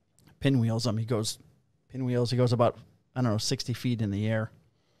 pinwheels him. He goes about 60 feet in the air,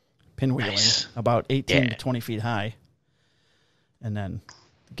 pinwheeling, nice. About 18 to 20 feet high, and then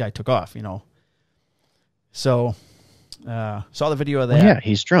the guy took off. So Saw the video of that. Well, yeah,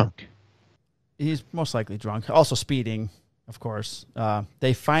 he's drunk. He's most likely drunk. Also speeding, of course.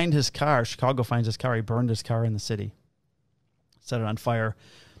 They find his car. Chicago finds his car. He burned his car in the city. Set it on fire.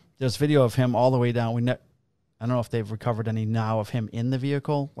 There's video of him all the way down. I don't know if they've recovered any now of him in the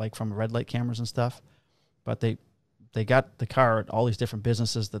vehicle, like from red light cameras and stuff. But they got the car at all these different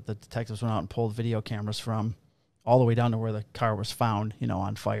businesses that the detectives went out and pulled video cameras from, all the way down to where the car was found,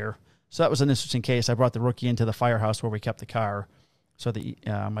 on fire. So that was an interesting case. I brought the rookie into the firehouse where we kept the car so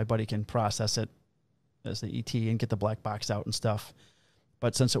that my buddy can process it as the ET and get the black box out and stuff.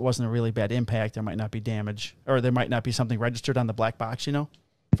 But since it wasn't a really bad impact, there might not be damage, or there might not be something registered on the black box,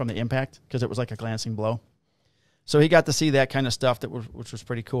 from the impact, because it was like a glancing blow. So he got to see that kind of stuff, which was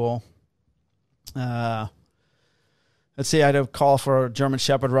pretty cool. Let's see, I had a call for a German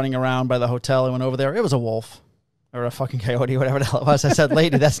Shepherd running around by the hotel. I went over there. It was a wolf or a fucking coyote, whatever the hell it was. I said,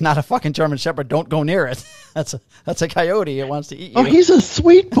 lady, that's not a fucking German Shepherd. Don't go near it. That's a coyote. It wants to eat you. Oh, he's a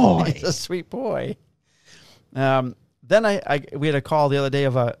sweet boy. He's a sweet boy. Then we had a call the other day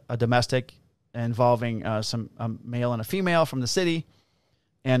of a domestic involving a male and a female from the city,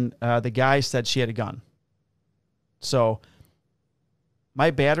 and the guy said she had a gun. So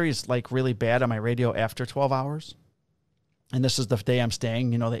my battery is like really bad on my radio after 12 hours, and this is the day I'm staying,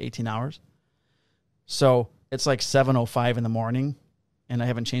 the 18 hours. So it's like 7:05 in the morning, and I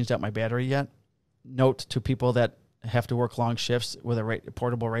haven't changed out my battery yet. Note to people that have to work long shifts with a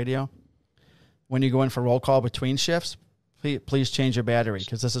portable radio: when you go in for roll call between shifts, please change your battery,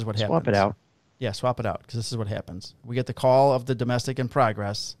 because this is what happens. Swap it out. Yeah, swap it out, because this is what happens. We get the call of the domestic in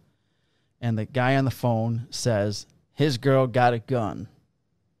progress, and the guy on the phone says his girl got a gun,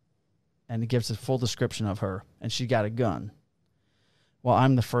 and he gives a full description of her, and she got a gun. Well,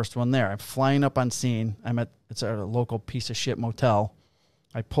 I'm the first one there. I'm flying up on scene. It's a local piece of shit motel.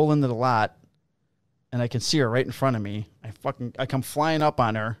 I pull into the lot, and I can see her right in front of me. I come flying up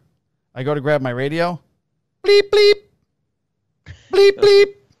on her. I go to grab my radio. Bleep, bleep. Bleep,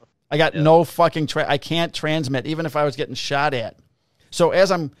 bleep. I got no fucking... I can't transmit, even if I was getting shot at. So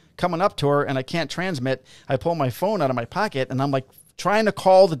as I'm coming up to her and I can't transmit, I pull my phone out of my pocket, and I'm like trying to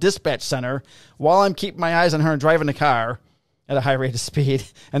call the dispatch center while I'm keeping my eyes on her and driving the car at a high rate of speed,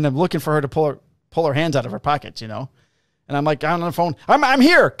 and I'm looking for her to pull her hands out of her pockets, And I'm like on the phone. I'm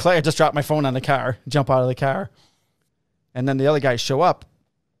here. Clay, I just dropped my phone on the car, jump out of the car. And then the other guys show up.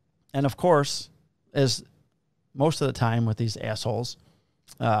 And of course, as most of the time with these assholes,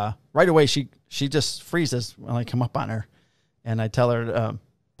 right away she just freezes when I come up on her. And I tell her,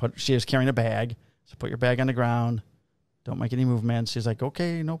 she was carrying a bag. So put your bag on the ground. Don't make any movements. She's like,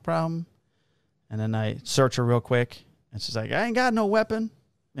 okay, no problem. And then I search her real quick. And she's like, I ain't got no weapon.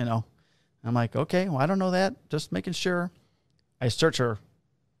 I'm like, okay, well, I don't know that. Just making sure. I search her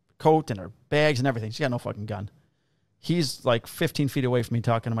coat and her bags and everything. She got no fucking gun. He's like 15 feet away from me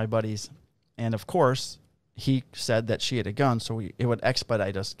talking to my buddies. And of course, he said that she had a gun, so it would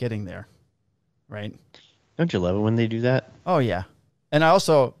expedite us getting there. Right? Don't you love it when they do that? Oh, yeah. And I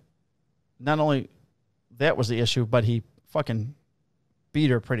also, not only that was the issue, but he fucking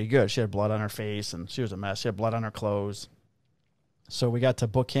beat her pretty good. She had blood on her face, and she was a mess. She had blood on her clothes. So we got to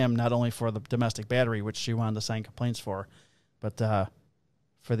book him not only for the domestic battery, which she wanted to sign complaints for, but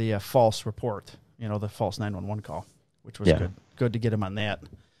for the false report, the false 911 call, which was good to get him on that.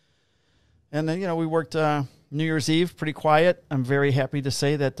 And then, we worked New Year's Eve pretty quiet. I'm very happy to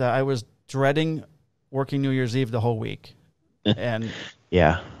say that I was dreading working New Year's Eve the whole week. And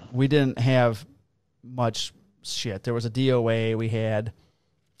yeah, we didn't have much shit. There was a DOA. We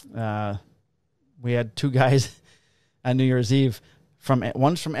had two guys on New Year's Eve.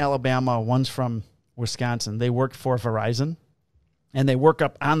 One's from Alabama, one's from Wisconsin. They work for Verizon, and they work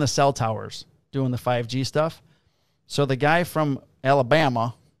up on the cell towers doing the 5G stuff. So the guy from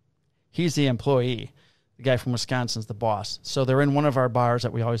Alabama, he's the employee. The guy from Wisconsin's the boss. So they're in one of our bars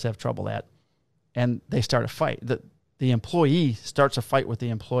that we always have trouble at, and they start a fight. The employee starts a fight with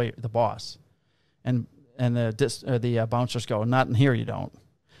the boss, and the bouncers go, "Not in here, you don't.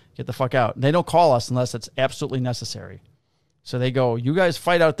 Get the fuck out." And they don't call us unless it's absolutely necessary. So they go, "You guys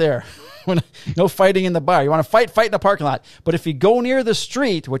fight out there. No fighting in the bar. You want to fight in the parking lot. But if you go near the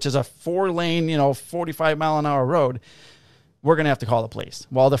street, which is a 4-lane, 45-mile-an-hour road, we're going to have to call the police."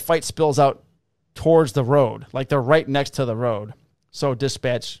 Well, the fight spills out towards the road, like they're right next to the road. So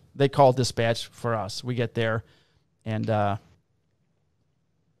they call dispatch for us. We get there, and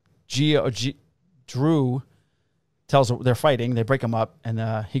Drew tells them they're fighting. They break him up,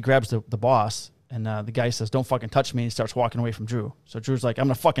 and he grabs the boss, and the guy says, "Don't fucking touch me," and he starts walking away from Drew. So Drew's like, "I'm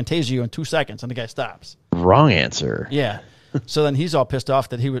going to fucking tase you in 2 seconds," and the guy stops. Wrong answer. Yeah. So then he's all pissed off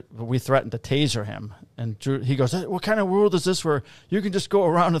that we threatened to taser him. And Drew, he goes, what kind of world is this where you can just go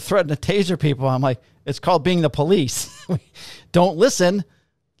around and threaten to taser people? I'm like, it's called being the police. Don't listen,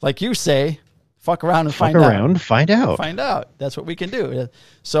 like you say. Fuck around and find out. Find out. That's what we can do.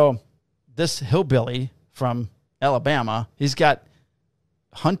 So this hillbilly from Alabama, he's got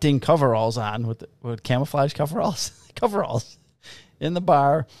hunting coveralls on with camouflage coveralls in the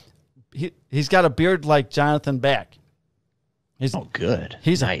bar. He's got a beard like Jonathan Beck. Good.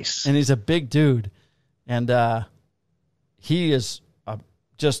 He's nice. And he's a big dude. And he is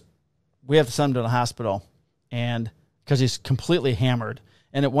we have to send him to the hospital, and because he's completely hammered.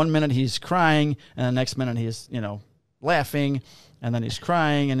 And at one minute he's crying, and the next minute he's, laughing, and then he's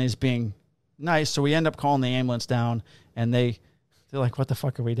crying, and he's being nice. So we end up calling the ambulance down, and they're like, what the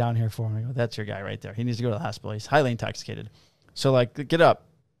fuck are we down here for? And I go, that's your guy right there. He needs to go to the hospital. He's highly intoxicated. So like, get up.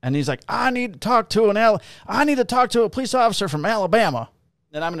 And he's like, I need to talk to a police officer from Alabama.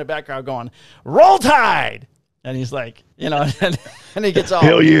 And I'm in the background going, Roll Tide. And he's like, and he gets all,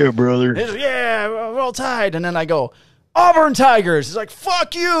 hell yeah, brother. He's like, yeah, Roll Tide. And then I go, Auburn Tigers. He's like,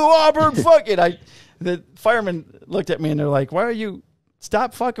 fuck you, Auburn, fuck it. The firemen looked at me and they're like, why are you,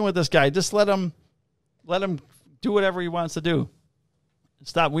 stop fucking with this guy. Just let him do whatever he wants to do.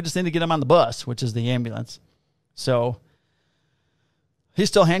 Stop. We just need to get him on the bus, which is the ambulance. So he's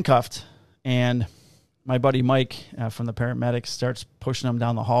still handcuffed. And my buddy Mike from the paramedics starts pushing him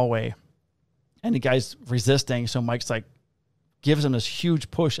down the hallway. And the guy's resisting. So Mike's like, gives him this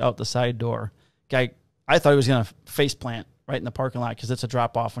huge push out the side door. Guy, I thought he was going to face plant right in the parking lot because it's a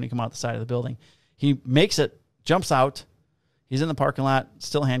drop off when you come out the side of the building. He makes it, jumps out. He's in the parking lot,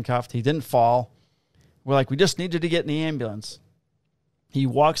 still handcuffed. He didn't fall. We're like, we just need you to get in the ambulance. He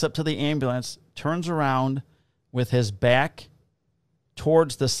walks up to the ambulance, turns around with his back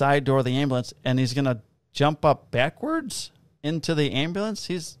towards the side door of the ambulance, and he's going to jump up backwards into the ambulance.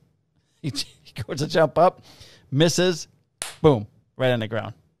 He goes to jump up, misses, boom, right on the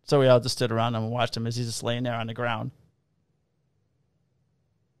ground. So we all just stood around him and watched him as he's just laying there on the ground.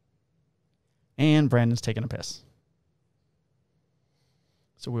 And Brandon's taking a piss.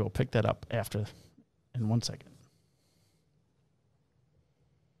 So we will pick that up in 1 second.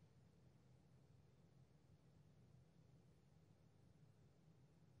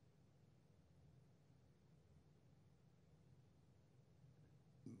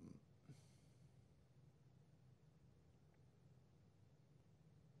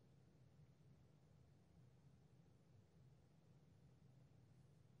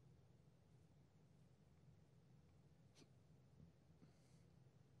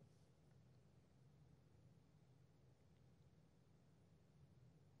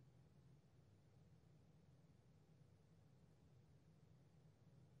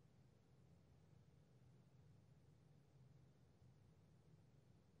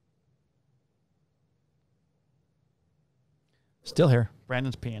 Still here.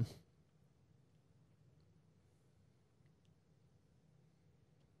 Brandon's peeing.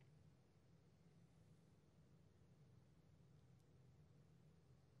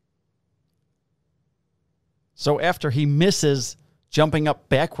 So after he misses jumping up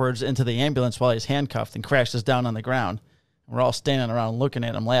backwards into the ambulance while he's handcuffed and crashes down on the ground, we're all standing around looking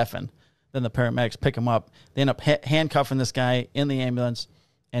at him laughing. Then the paramedics pick him up. They end up handcuffing this guy in the ambulance,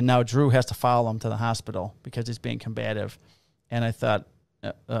 and now Drew has to follow him to the hospital because he's being combative. And I thought,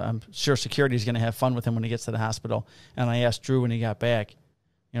 I'm sure security's going to have fun with him when he gets to the hospital. And I asked Drew when he got back,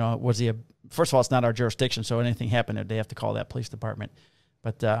 was he first of all, it's not our jurisdiction, so anything happened, they have to call that police department.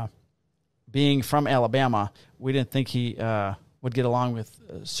 But being from Alabama, we didn't think he would get along with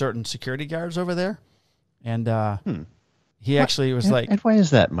certain security guards over there. And he actually was like... And why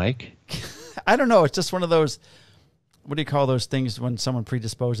is that, Mike? I don't know. It's just one of those, what do you call those things when someone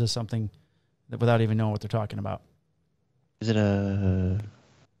predisposes something without even knowing what they're talking about? Is it a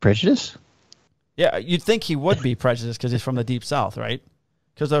prejudice? Yeah, you'd think he would be prejudiced because he's from the Deep South, right?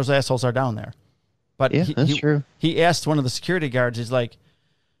 Because those assholes are down there. But yeah, that's true. He asked one of the security guards, he's like,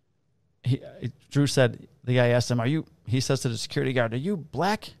 Drew said, the guy asked him, he says to the security guard, are you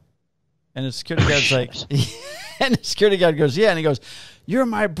black? And the security guard's like, and the security guard goes, yeah. And he goes, you're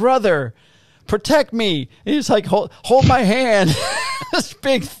my brother. Protect me. And he's like, hold my hand. This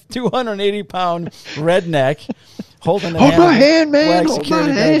big 280-pound redneck holding hold my hand, man. Black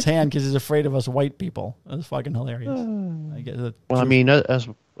security guard's hand because he's afraid of us white people. That's fucking hilarious. I mean, us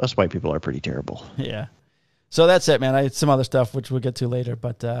white people are pretty terrible. Yeah. So that's it, man. I had some other stuff which we'll get to later,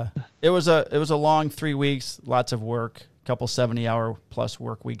 but it was a long 3 weeks, lots of work, a couple 70-hour plus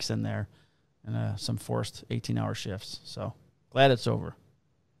work weeks in there, and some forced 18-hour shifts. So glad it's over.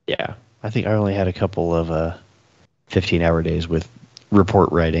 Yeah, I think I only had a couple of 15-hour days with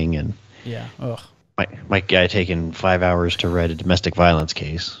report writing and yeah. Ugh. my guy taking 5 hours to write a domestic violence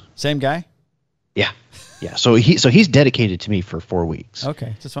case. Same guy? Yeah. Yeah. So he's dedicated to me for 4 weeks.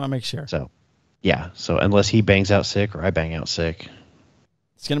 Okay. Just want to make sure. So yeah. So unless he bangs out sick or I bang out sick,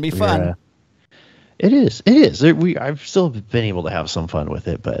 it's going to be fun. It is. It is. I've still been able to have some fun with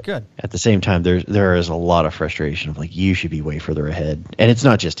it, but good. At the same time, there is a lot of frustration of like, you should be way further ahead. And it's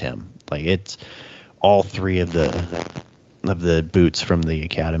not just him. Like, it's all three of the boots from the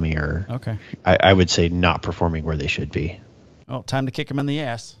academy are, okay. I would say, not performing where they should be. Oh, time to kick him in the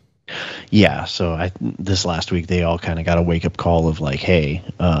ass. Yeah. So this last week, they all kind of got a wake up call of like, hey,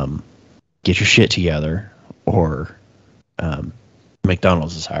 get your shit together, or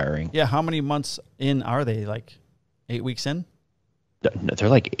McDonald's is hiring. Yeah, how many months in are they? Like 8 weeks in? No, they're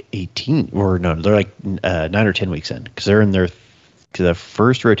like 18, or no, they're like 9 or 10 weeks in, because they're in the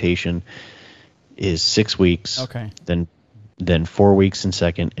first rotation is 6 weeks. Okay. Then 4 weeks in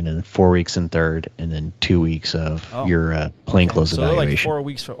second, and then 4 weeks in third, and then 2 weeks of your plainclothes evaluation. So they're like 4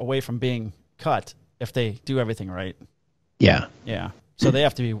 weeks away from being cut if they do everything right. Yeah. Yeah. So they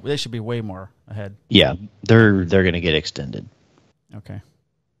should be way more ahead. Yeah, they're going to get extended. Okay.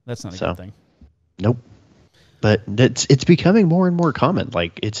 That's not a good thing. Nope. But it's becoming more and more common.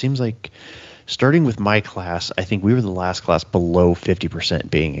 Like, it seems like starting with my class, I think we were the last class below 50%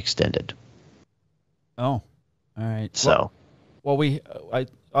 being extended. Oh, all right. So, well,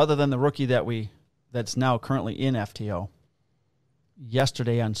 other than the rookie that's now currently in FTO,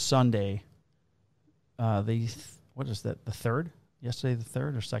 yesterday on Sunday, what is that? The third? Yesterday the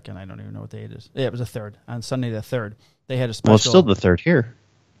third or second? I don't even know what day it is. Yeah, it was the third. On Sunday the third, they had a special. Well, it's still the third here.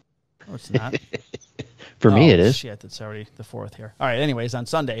 Oh, it's not. For me, it is. Shit, it's already the fourth here. All right. Anyways, on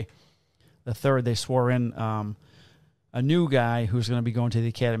Sunday, the third, they swore in a new guy who's going to be going to the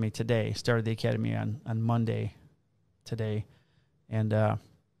academy today. Started the academy on Monday today, and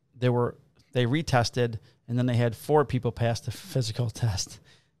they retested, and then they had 4 people pass the physical test,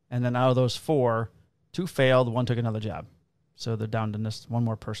 and then out of those 4, 2 failed, 1 took another job. So they're down to just one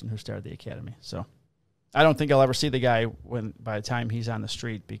more person who started the academy. So I don't think I'll ever see the guy by the time he's on the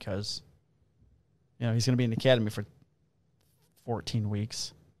street, because he's going to be in the academy for 14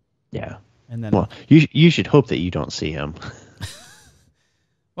 weeks. Yeah. And then, well, you should hope that you don't see him.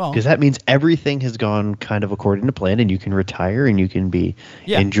 Well, because that means everything has gone kind of according to plan, and you can retire and you can be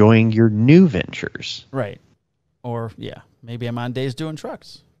enjoying your new ventures. Right. Or maybe I'm on days doing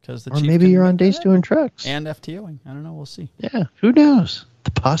trucks. Or maybe you're on days doing trucks. And FTOing. I don't know. We'll see. Yeah. Who knows?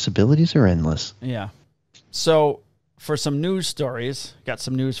 The possibilities are endless. Yeah. So for some news stories, got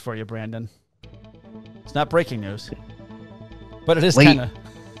some news for you, Brandon. It's not breaking news, but it is kind of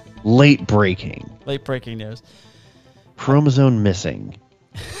late breaking. Late breaking news. Chromosome missing.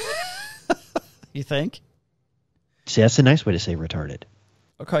 You think? See, that's a nice way to say retarded.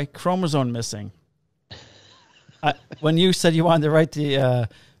 Okay, chromosome missing. When you said you wanted to write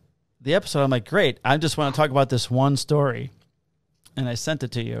the episode, I'm like, great. I just want to talk about this one story, and I sent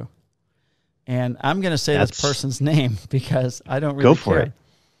it to you. And I'm going to say this person's name because I don't really Go for care. it.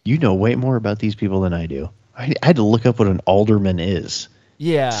 You know way more about these people than I do. I had to look up what an alderman is.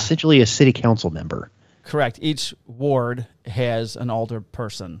 Yeah. It's essentially a city council member. Correct. Each ward has an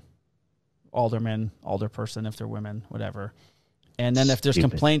alderperson. Alderman, alderperson if they're women, whatever. And then if there's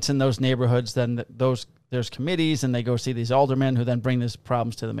complaints in those neighborhoods, then there's committees, and they go see these aldermen who then bring these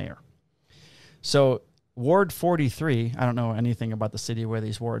problems to the mayor. So Ward 43, I don't know anything about the city where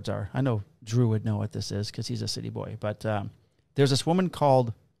these wards are. I know Drew would know what this is because he's a city boy. But there's this woman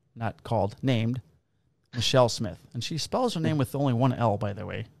named Michelle Smith. And she spells her name with only one L, by the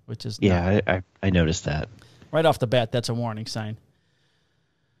way, which is I noticed that. Right off the bat, that's a warning sign.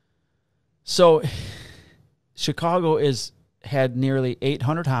 So Chicago had nearly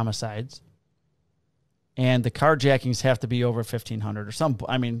 800 homicides, and the carjackings have to be over 1,500 or some,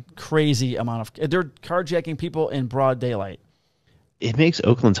 crazy amount of. They're carjacking people in broad daylight. It makes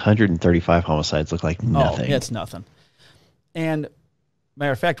Oakland's 135 homicides look like nothing. Oh, it's nothing. And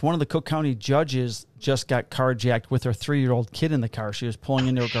matter of fact, one of the Cook County judges just got carjacked with her 3-year-old kid in the car. She was pulling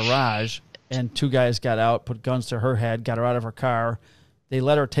into a garage, and 2 guys got out, put guns to her head, got her out of her car. They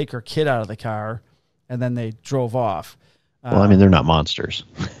let her take her kid out of the car, and then they drove off. Well, they're not monsters.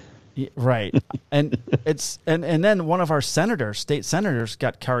 Right. And and then one of our state senators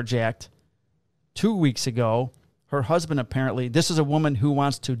got carjacked 2 weeks ago. Her husband apparently, this is a woman who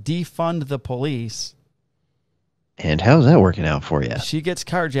wants to defund the police. And how's that working out for you? She gets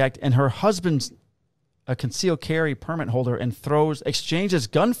carjacked, and her husband's a concealed carry permit holder and exchanges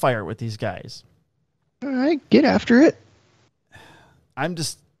gunfire with these guys. All right, get after it. I'm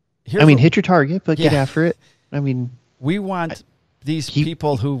just... hit your target, but get after it. We want these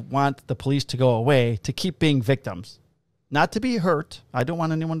people who want the police to go away to keep being victims, not to be hurt. I don't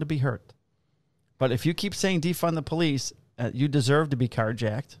want anyone to be hurt. But if you keep saying defund the police, you deserve to be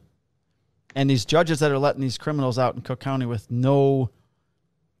carjacked. And these judges that are letting these criminals out in Cook County with no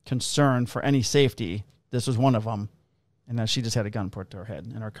concern for any safety, this was one of them. And then she just had a gun put to her head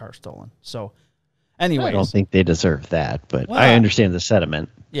and her car stolen. So, anyways. I don't think they deserve that, but I understand the sentiment.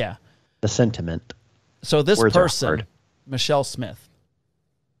 Yeah. The sentiment. So this person, Michelle Smith.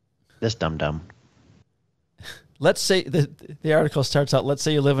 This dum-dum. Let's say, the article starts out, let's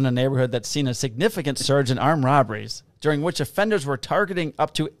say you live in a neighborhood that's seen a significant surge in armed robberies, during which offenders were targeting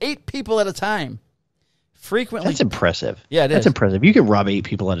up to 8 people at a time. Frequently. That's impressive. Yeah, it is. That's impressive. You can rob 8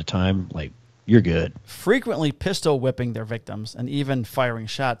 people at a time, like, you're good. Frequently pistol whipping their victims and even firing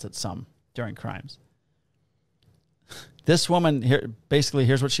shots at some during crimes. This woman here, basically,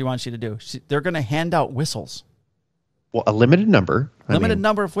 here's what she wants you to do. They're going to hand out whistles. Well, a limited number. Limited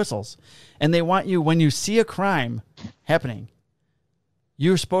number of whistles. And they want you, when you see a crime happening,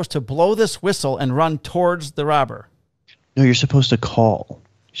 you're supposed to blow this whistle and run towards the robber. No, you're supposed to call.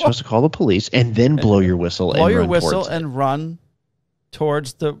 You're supposed to call the police and then blow your whistle and run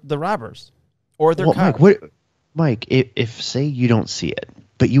towards the robbers or their cars. Mike, if say you don't see it,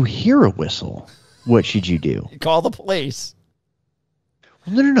 but you hear a whistle, what should you do? Call the police.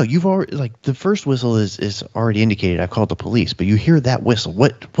 Well, no. You've already, like, the first whistle is already indicated. I've called the police, but you hear that whistle.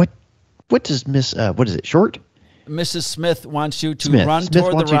 What does what is it, short? Mrs. Smith wants you to run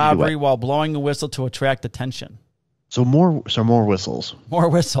toward the robbery while blowing a whistle to attract attention. So more whistles. More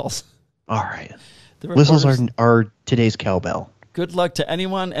whistles. All right. Whistles are today's cowbell. Good luck to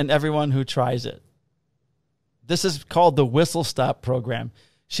anyone and everyone who tries it. This is called the Whistle Stop program.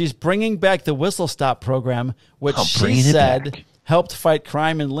 She's bringing back the Whistle Stop program, which she said helped fight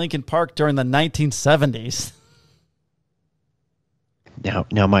crime in Lincoln Park during the 1970s.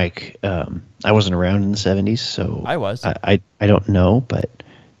 Now, Mike, I wasn't around in the 70s, so I was. I don't know, but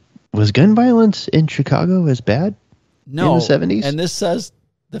was gun violence in Chicago as bad in the 70s? And this says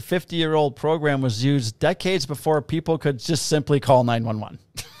the 50-year-old program was used decades before people could just simply call 911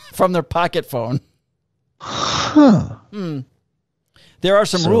 from their pocket phone. Huh. There are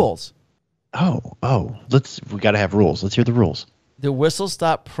some rules. We got to have rules. Let's hear the rules. The Whistle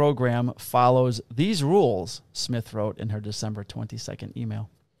Stop program follows these rules, Smith wrote in her December 22nd email.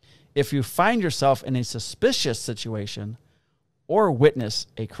 If you find yourself in a suspicious situation or witness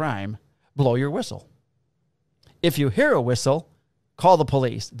a crime, blow your whistle. If you hear a whistle, call the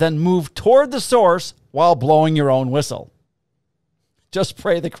police, then move toward the source while blowing your own whistle. Just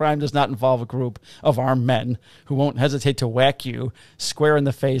pray the crime does not involve a group of armed men who won't hesitate to whack you square in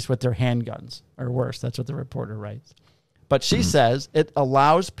the face with their handguns, or worse. That's what the reporter writes. But she says it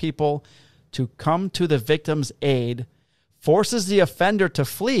allows people to come to the victim's aid, forces the offender to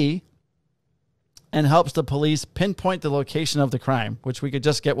flee, and helps the police pinpoint the location of the crime, which we could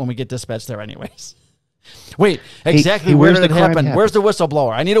just get when we get dispatched there anyways. Wait, exactly where did it happen? Where's the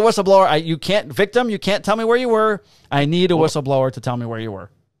whistleblower? I need a whistleblower. You can't tell me where you were. I need a whistleblower to tell me where you were.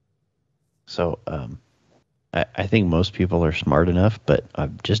 So I think most people are smart enough, but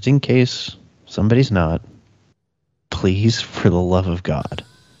just in case somebody's not, please, for the love of God,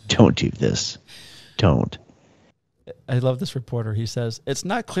 don't do this. Don't. I love this reporter. He says, it's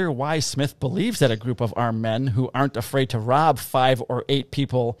not clear why Smith believes that a group of armed men who aren't afraid to rob 5 or 8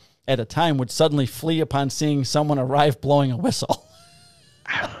 people at a time would suddenly flee upon seeing someone arrive blowing a whistle.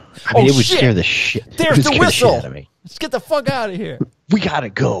 I mean, it would scare the shit. There's the whistle. Let's get the fuck out of here. We got to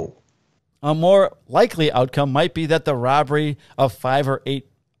go. A more likely outcome might be that the robbery of 5 or 8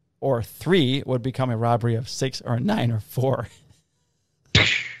 or 3 would become a robbery of 6 or 9 or 4.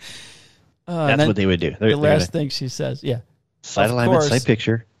 That's what they would do. The last thing she says, side alignment, side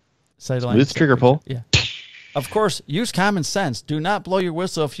picture, smooth trigger pull. Yeah. Of course, use common sense. Do not blow your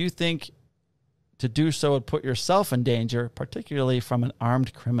whistle if you think to do so would put yourself in danger, particularly from an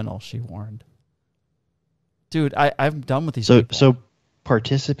armed criminal, she warned. Dude, I'm done with these people. So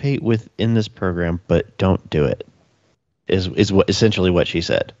participate in this program, but don't do it, is essentially what she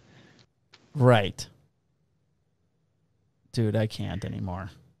said. Right. Dude, I can't anymore.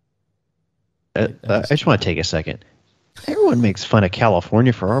 I just want to take a second. Everyone makes fun of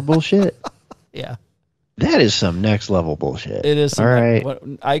California for our bullshit. Yeah. That is some next level bullshit. It is. All right.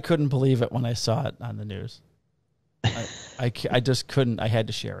 I couldn't believe it when I saw it on the news. I just couldn't. I had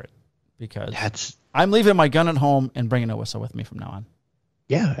to share it because I'm leaving my gun at home and bringing a whistle with me from now on.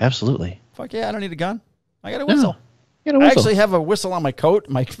 Yeah, absolutely. Fuck yeah, I don't need a gun. I got a whistle. No, I actually have a whistle on my coat.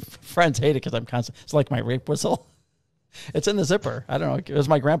 My friends hate it because I'm constant. It's like my rape whistle. It's in the zipper. I don't know. It was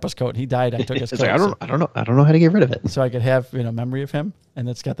my grandpa's coat. He died. I took his coat. Like, I don't know how to get rid of it. So I could have, memory of him. And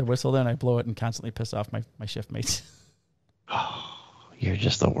it's got the whistle there, and I blow it and constantly piss off my shift mates. Oh, you're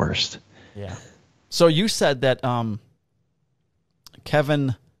just the worst. Yeah. So you said that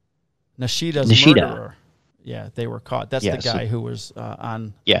Kevin Nishida's murderer. Yeah, they were caught. That's the guy who was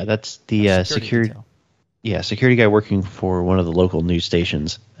on. Yeah, that's the security. Yeah, security guy working for one of the local news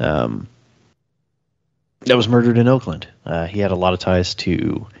stations. That was murdered in Oakland. He had a lot of ties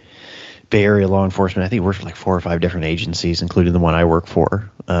to Bay Area law enforcement. I think he worked for like 4 or 5 different agencies, including the one I work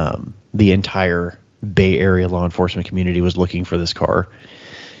for. The entire Bay Area law enforcement community was looking for this car.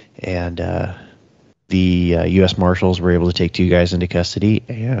 And the U.S. Marshals were able to take 2 guys into custody,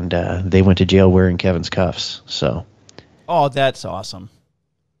 and they went to jail wearing Kevin's cuffs. So, oh, that's awesome.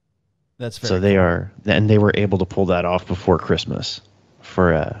 That's very cool. They were able to pull that off before Christmas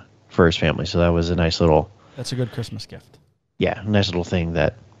for his family. So that was a nice little. That's a good Christmas gift. Yeah, a nice little thing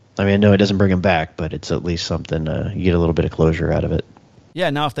that. I mean, I know it doesn't bring him back, but it's at least something you get a little bit of closure out of it. Yeah,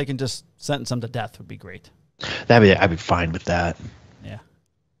 now if they can just sentence him to death would be great. I'd be fine with that. Yeah.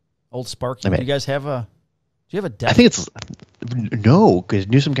 Old Sparky. Do you guys have a death? I think it's no, because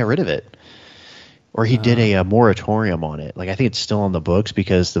Newsom got rid of it, or he did a moratorium on it. Like I think it's still on the books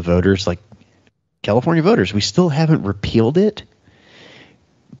because the voters, like California voters, we still haven't repealed it.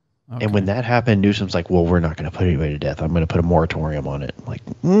 Okay. And when that happened, Newsom's like, well, we're not going to put anybody to death. I'm going to put a moratorium on it. I'm like,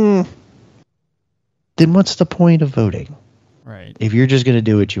 then what's the point of voting? Right. If you're just going to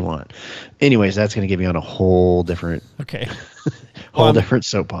do what you want. Anyways, that's going to get me on a whole different different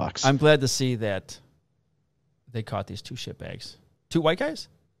soapbox. I'm glad to see that they caught these 2 shitbags. 2 white guys?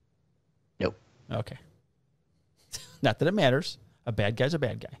 Nope. Okay. Not that it matters. A bad guy's a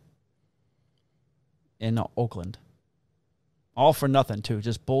bad guy. In Oakland. All for nothing, too.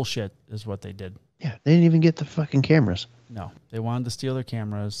 Just bullshit is what they did. Yeah, they didn't even get the fucking cameras. No, they wanted to steal their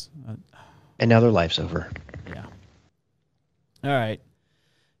cameras. And now their life's over. Yeah. All right.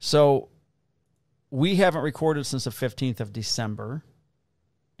 So we haven't recorded since the 15th of December,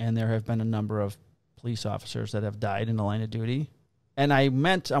 and there have been a number of police officers that have died in the line of duty. And I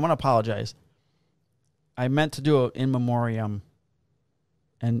want to apologize. I meant to do an in memoriam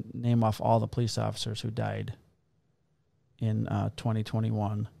and name off all the police officers who died in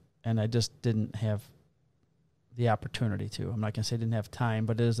 2021, and I just didn't have the opportunity to. I'm not going to say I didn't have time,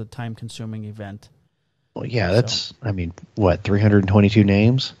 but it is a time-consuming event. Well, yeah, that's, 322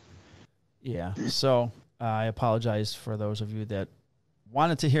 names? Yeah, so I apologize for those of you that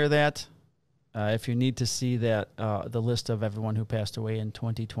wanted to hear that. If you need to see that, the list of everyone who passed away in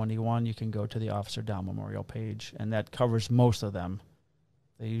 2021, you can go to the Officer Down Memorial page, and that covers most of them.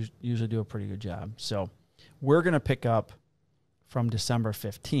 They usually do a pretty good job. So we're going to pick up from December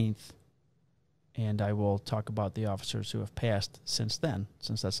 15th, and I will talk about the officers who have passed since then,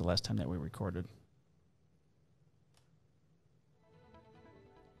 since that's the last time that we recorded.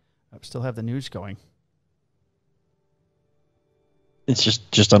 I still have the news going. It's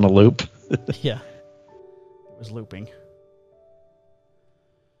just on a loop. Yeah. It was looping.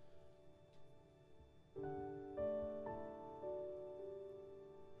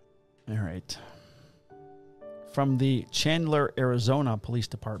 All right. From the Chandler, Arizona Police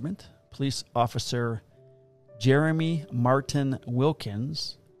Department, Police Officer Jeremy Martin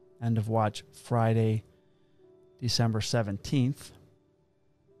Wilkins, end of watch Friday, December 17th,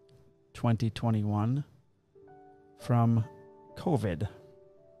 2021, from COVID.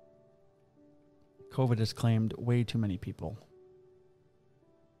 COVID has claimed way too many people.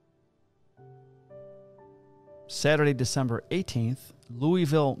 Saturday, December 18th,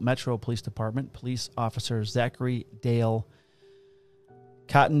 Louisville Metro Police Department, Police Officer Zachary Dale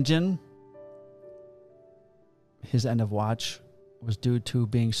Cottingen. His end of watch was due to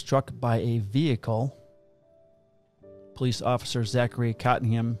being struck by a vehicle. Police Officer Zachary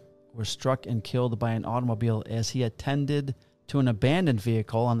Cottingham was struck and killed by an automobile as he attended to an abandoned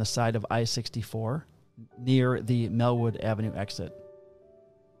vehicle on the side of I-64 near the Melwood Avenue exit.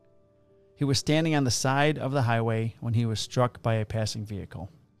 He was standing on the side of the highway when he was struck by a passing vehicle.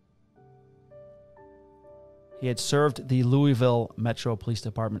 He had served the Louisville Metro Police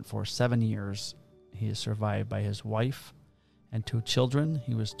Department for 7 years. He is survived by his wife and 2 children.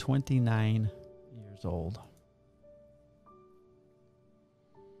 He was 29 years old.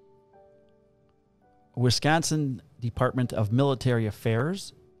 Wisconsin Department of Military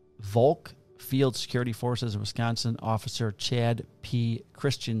Affairs, Volk Field Security Forces, Wisconsin Officer Chad P.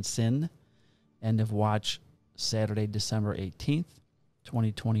 Christensen, end of watch Saturday, December 18th,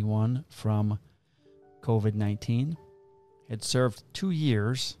 2021, from COVID-19. Had served 2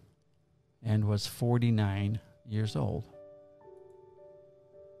 years and was 49 years old.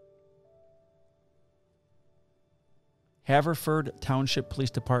 Haverford Township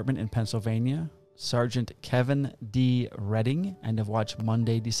Police Department in Pennsylvania, Sergeant Kevin D. Redding, end of watch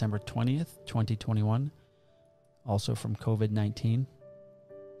Monday, December 20th, 2021, also from COVID-19.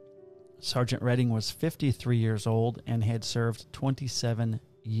 Sergeant Redding was 53 years old and had served 27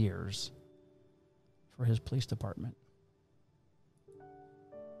 years for his police department.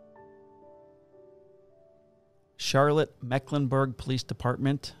 Charlotte Mecklenburg Police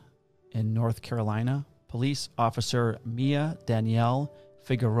Department in North Carolina, Police Officer Mia Danielle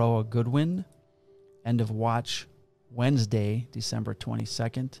Figueroa Goodwin, end of watch Wednesday, December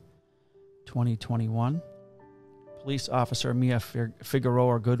 22nd, 2021. Police Officer Mia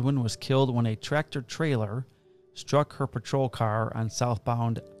Figueroa Goodwin was killed when a tractor-trailer struck her patrol car on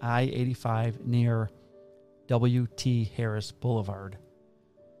southbound I-85 near W.T. Harris Boulevard.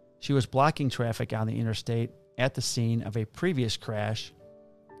 She was blocking traffic on the interstate at the scene of a previous crash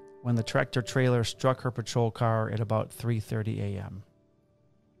when the tractor-trailer struck her patrol car at about 3:30 a.m.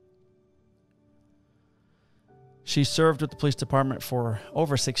 She served with the police department for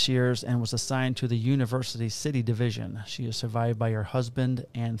over 6 years and was assigned to the University City Division. She is survived by her husband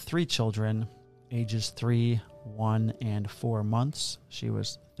and 3 children, ages 3, 1, and 4 months. She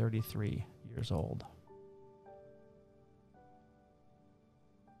was 33 years old.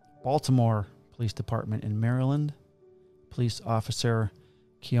 Baltimore Police Department in Maryland, Police Officer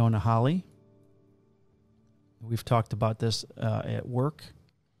Keona Holly. We've talked about this at work.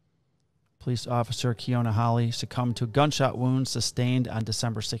 Police Officer Keona Holly succumbed to gunshot wounds sustained on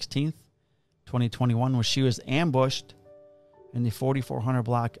December 16th, 2021, when she was ambushed in the 4400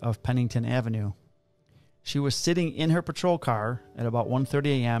 block of Pennington Avenue. She was sitting in her patrol car at about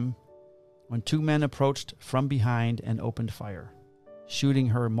 1:30 a.m. when 2 men approached from behind and opened fire, shooting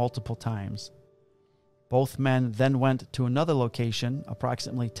her multiple times. Both men then went to another location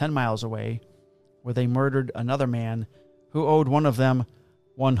approximately 10 miles away where they murdered another man who owed one of them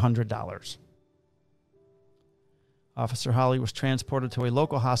 $100. Officer Holly was transported to a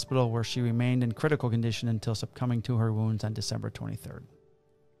local hospital where she remained in critical condition until succumbing to her wounds on December 23rd.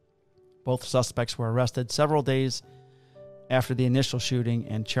 Both suspects were arrested several days after the initial shooting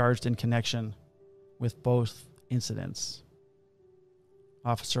and charged in connection with both incidents.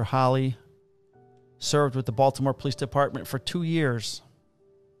 Officer Holly served with the Baltimore Police Department for 2 years.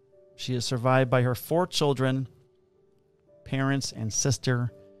 She is survived by her 4 children, parents, and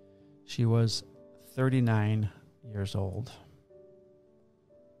sister. She was 39 years old.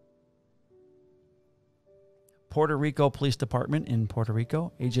 Puerto Rico Police Department in Puerto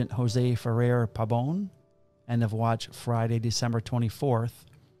Rico, Agent Jose Ferrer Pabon, end of watch Friday, December 24th,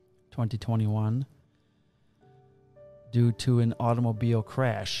 2021, due to an automobile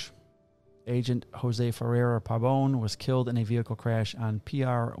crash. Agent Jose Ferrer Pabon was killed in a vehicle crash on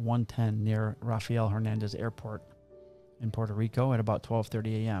PR 110 near Rafael Hernandez Airport in Puerto Rico at about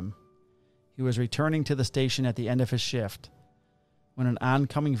 12:30 a.m. He was returning to the station at the end of his shift when an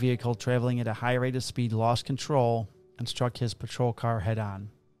oncoming vehicle traveling at a high rate of speed lost control and struck his patrol car head-on.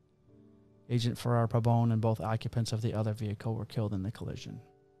 Agent Ferrer Pabon and both occupants of the other vehicle were killed in the collision.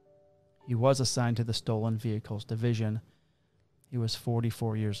 He was assigned to the Stolen Vehicles Division. He was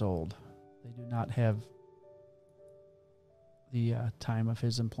 44 years old. They do not have the time of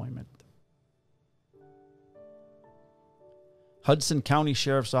his employment. Hudson County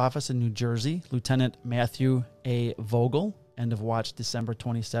Sheriff's Office in New Jersey, Lieutenant Matthew A. Vogel, end of watch December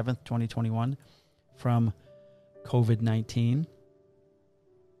 27th, 2021, from COVID-19.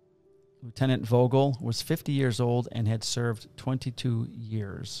 Lieutenant Vogel was 50 years old and had served 22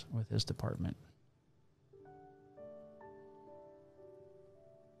 years with his department.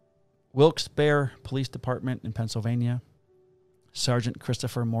 Wilkes-Barre Police Department in Pennsylvania, Sergeant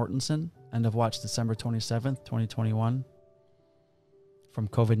Christopher Mortensen, end of watch December 27th, 2021, from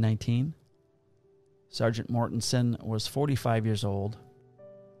COVID-19. Sergeant Mortensen was 45 years old,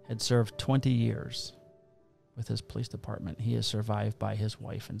 had served 20 years with his police department. He is survived by his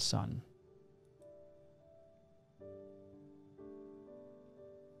wife and son.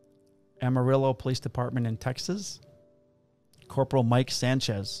 Amarillo Police Department in Texas, Corporal Mike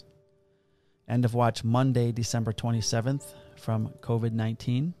Sanchez, end of watch Monday, December 27th, from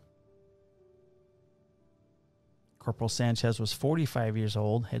COVID-19. Corporal Sanchez was 45 years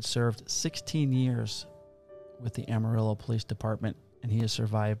old, had served 16 years with the Amarillo Police Department, and he is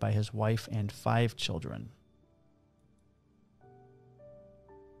survived by his wife and 5 children.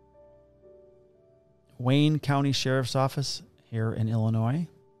 Wayne County Sheriff's Office here in Illinois,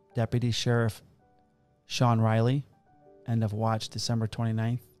 Deputy Sheriff Sean Riley, end of watch December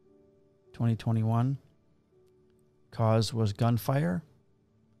 29th, 2021, Cause was gunfire.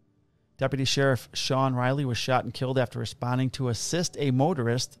 Deputy Sheriff Sean Riley was shot and killed after responding to assist a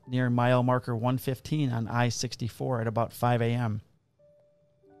motorist near mile marker 115 on I-64 at about 5 a.m.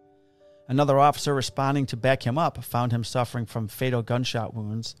 Another officer responding to back him up found him suffering from fatal gunshot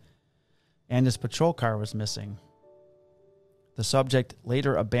wounds, and his patrol car was missing. The subject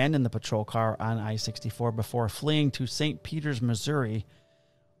later abandoned the patrol car on I-64 before fleeing to St. Peters, Missouri,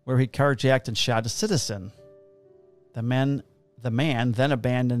 where he carjacked and shot a citizen. The man then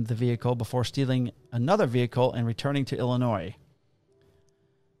abandoned the vehicle before stealing another vehicle and returning to Illinois.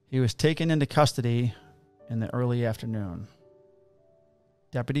 He was taken into custody in the early afternoon.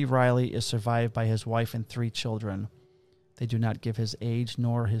 Deputy Riley is survived by his wife and 3 children. They do not give his age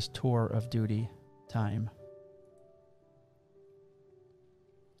nor his tour of duty time.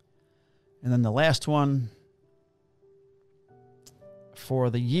 And then the last one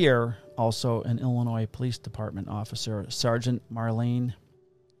for the year, also an Illinois Police Department officer, Sergeant Marlene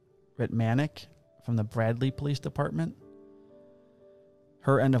Ritmanek from the Bradley Police Department.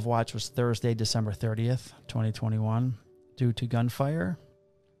 Her end of watch was Thursday, December 30th, 2021, due to gunfire.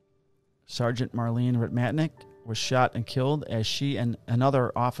 Sergeant Marlene Ritmanek was shot and killed as she and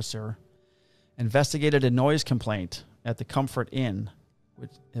another officer investigated a noise complaint at the Comfort Inn,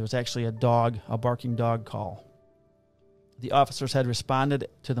 which it was actually a barking dog call. The officers had responded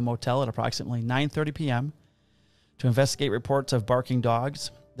to the motel at approximately 9:30 p.m. to investigate reports of barking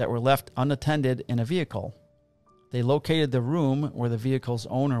dogs that were left unattended in a vehicle. They located the room where the vehicle's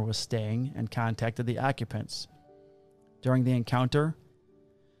owner was staying and contacted the occupants. During the encounter,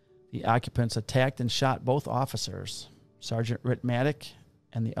 the occupants attacked and shot both officers. Sergeant Ritmanek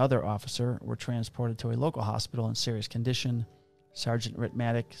and the other officer were transported to a local hospital in serious condition. Sergeant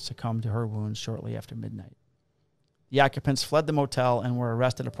Ritmanek succumbed to her wounds shortly after midnight. The occupants fled the motel and were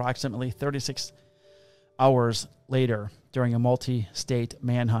arrested approximately 36 hours later during a multi-state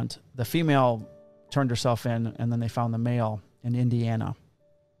manhunt. The female turned herself in, and then they found the male in Indiana.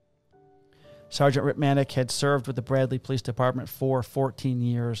 Sergeant Ritmanek had served with the Bradley Police Department for 14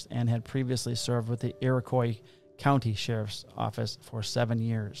 years and had previously served with the Iroquois County Sheriff's Office for 7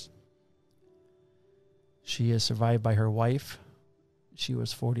 years. She is survived by her wife. She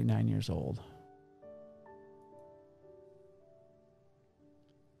was 49 years old.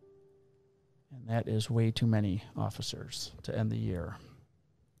 And that is way too many officers to end the year.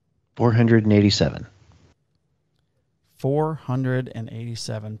 487.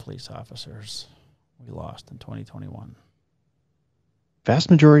 487 police officers we lost in 2021. Vast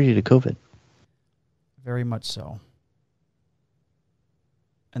majority to COVID. Very much so.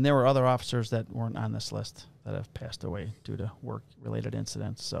 And there were other officers that weren't on this list that have passed away due to work-related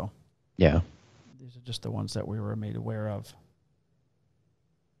incidents. So yeah, these are just the ones that we were made aware of.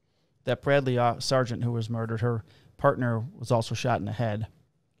 That Bradley sergeant who was murdered, her partner was also shot in the head.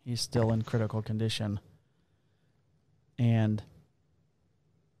 He's still in critical condition. And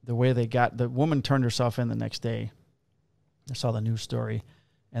the way the woman turned herself in the next day. I saw the news story.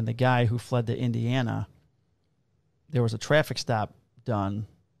 And the guy who fled to Indiana, there was a traffic stop done.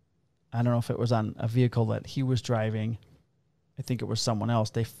 I don't know if it was on a vehicle that he was driving. I think it was someone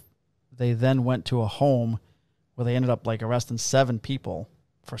else. They then went to a home where they ended up arresting 7 people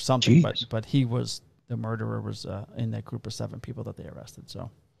for something. But the murderer was in that group of 7 people that they arrested. So,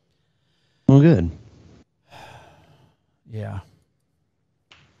 well, good. Yeah.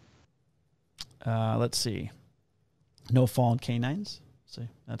 Let's see. No fallen canines. See,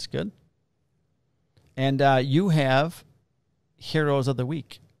 that's good. And you have Heroes of the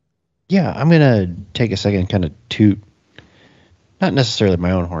Week. Yeah, I'm going to take a second and kind of toot, not necessarily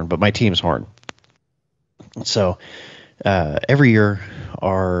my own horn, but my team's horn. So every year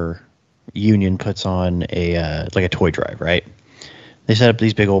our union puts on a toy drive, right? They set up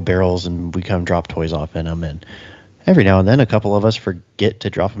these big old barrels and we come drop toys off in them, and every now and then, a couple of us forget to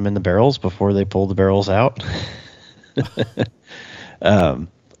drop them in the barrels before they pull the barrels out.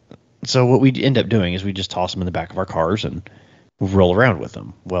 So what we end up doing is we just toss them in the back of our cars and roll around with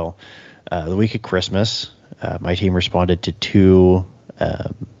them. Well, the week of Christmas, my team responded to 2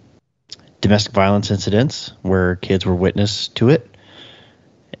 domestic violence incidents where kids were witness to it,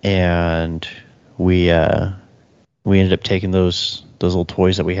 and we ended up taking those little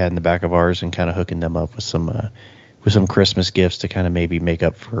toys that we had in the back of ours and kind of hooking them up with some Christmas gifts to kind of maybe make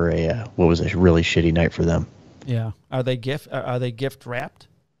up for what was a really shitty night for them. Yeah. Are they gift wrapped?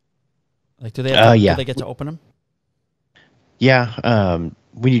 Do they yeah. Do they get to open them? Yeah.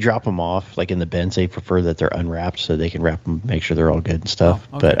 When you drop them off, in the bins, they prefer that they're unwrapped so they can wrap them, make sure they're all good and stuff.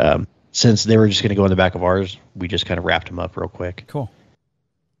 Oh, okay. But since they were just going to go in the back of ours, we just kind of wrapped them up real quick. Cool.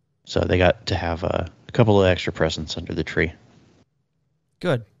 So they got to have A couple of extra presents under the tree.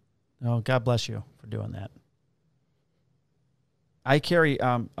 Good. Oh, God bless you for doing that. I carry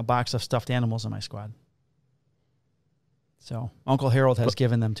a box of stuffed animals in my squad. So Uncle Harold has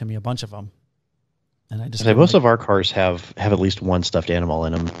given them to me, a bunch of them. And I just most of our cars have at least one stuffed animal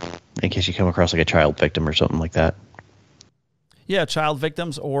in them in case you come across like a child victim or something like that. Yeah, child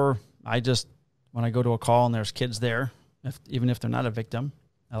victims, or when I go to a call and there's kids there, even if they're not a victim,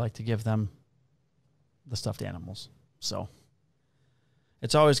 I like to give them the stuffed animals. So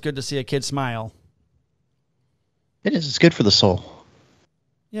it's always good to see a kid smile. It is. It's good for the soul.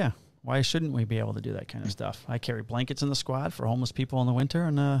 Yeah. Why shouldn't we be able to do that kind of stuff? I carry blankets in the squad for homeless people in the winter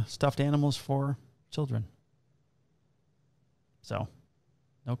and stuffed animals for children. So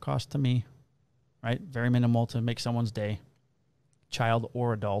no cost to me, right? Very minimal to make someone's day, child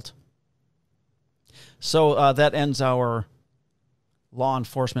or adult. So that ends our law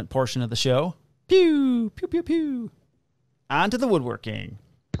enforcement portion of the show. Pew, pew, pew, pew. On to the woodworking.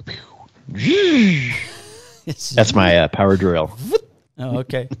 That's my power drill. Oh,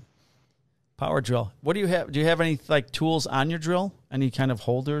 okay. Power drill. What do you have? Do you have any like tools on your drill? Any kind of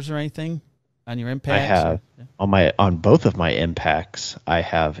holders or anything on your impacts? I have on both of my impacts. I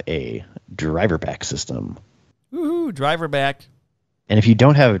have a driver back system. Woohoo! Driver back. And if you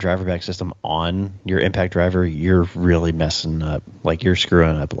don't have a driver back system on your impact driver, you're really messing up. Like you're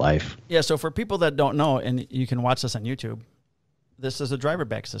screwing up life. Yeah. So for people that don't know, and you can watch this on YouTube, this is a driver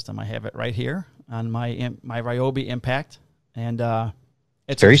back system. I have it right here on my Ryobi Impact, and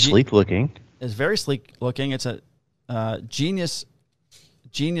it's very sleek looking. It's very sleek looking. It's a genius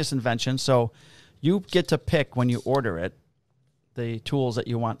invention. So you get to pick when you order it the tools that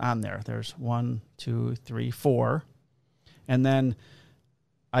you want on there. There's 1, 2, 3, 4, and then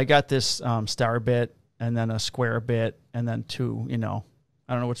I got this star bit, and then a square bit, and then 2.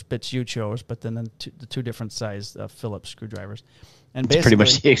 I don't know which bits you chose, but then the 2 different size Phillips screwdrivers. And it's pretty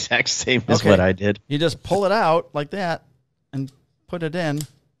much the exact same as what I did. You just pull it out like that and put it in.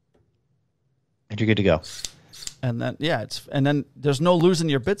 And you're good to go. And then and then there's no losing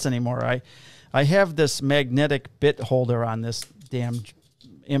your bits anymore. I have this magnetic bit holder on this damn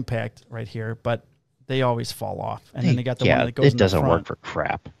impact right here, but they always fall off. And then they got the one that goes in the front. It doesn't work for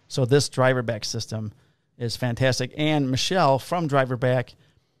crap. So this driver back system is fantastic. And Michelle from Driver Back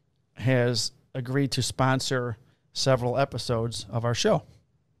has agreed to sponsor several episodes of our show.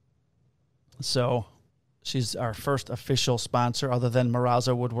 So she's our first official sponsor other than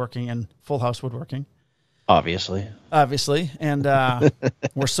Marrazzo Woodworking and Full House Woodworking. Obviously. And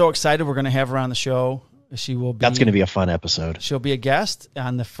we're so excited. We're going to have her on the show. That's going to be a fun episode. She'll be a guest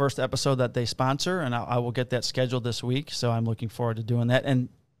on the first episode that they sponsor, and I will get that scheduled this week. So I'm looking forward to doing that. And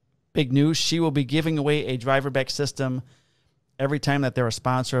big news, she will be giving away a driver back system every time that they're a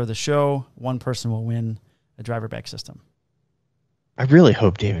sponsor of the show. One person will win a driver back system. I really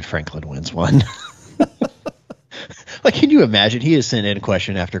hope David Franklin wins one. Like, can you imagine? He has sent in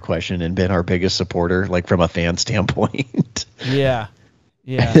question after question and been our biggest supporter, like from a fan standpoint. Yeah.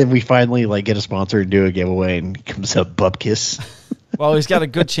 And then we finally get a sponsor and do a giveaway, and he comes up bupkis. Well, he's got a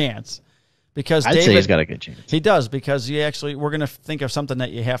good chance because I'd say he's got a good chance. He does, because we're going to think of something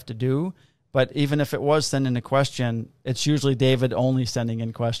that you have to do. But even if it was sending a question, it's usually David only sending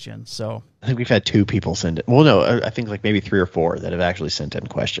in questions. So I think we've had 2 people send it. Well, no, I think maybe 3 or 4 that have actually sent in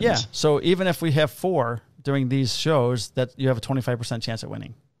questions. Yeah. So even if we have 4 during these shows, that you have a 25% chance at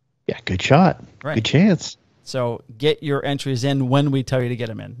winning. Yeah, good shot. Right. Good chance. So get your entries in when we tell you to get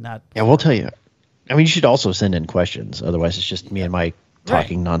them in. Yeah, we'll tell you. I mean, you should also send in questions. Otherwise, it's just me and Mike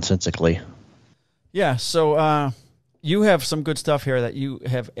talking nonsensically. Yeah. So you have some good stuff here that you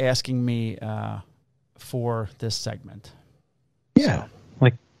have asking me for this segment. Yeah.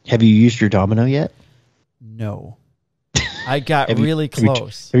 So. Have you used your domino yet? No. I got really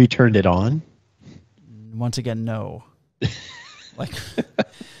close. Have you turned it on? Once again, no.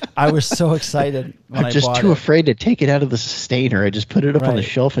 I was so excited when I bought it. I'm just too afraid to take it out of the sustainer. I just put it up on the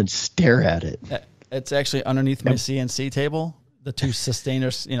shelf and stare at it. It's actually underneath my CNC table. The 2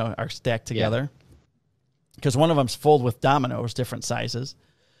 sustainers, are stacked together. Because one of them's filled with dominoes, different sizes.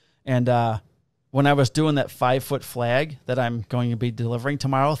 And when I was doing that 5-foot flag that I'm going to be delivering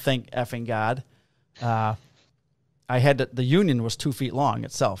tomorrow, thank effing God, I had the union was 2 feet long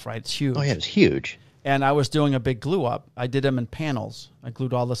itself, right? It's huge. Oh, yeah, it's huge. And I was doing a big glue up. I did them in panels. I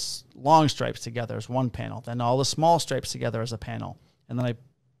glued all the long stripes together as one panel, then all the small stripes together as a panel. And then I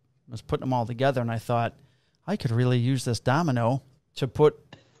was putting them all together, and I thought, I could really use this domino to put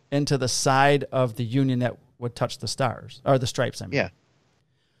into the side of the union that would touch the stars, or the stripes, I mean. Yeah.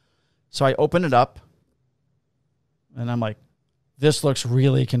 So I open it up, and I'm like, this looks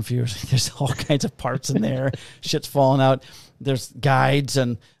really confusing. There's all kinds of parts in there. Shit's falling out. There's guides,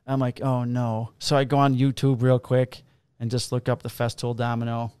 and I'm like, oh, no. So I go on YouTube real quick and just look up the Festool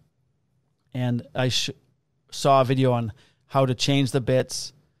domino, and I saw a video on how to change the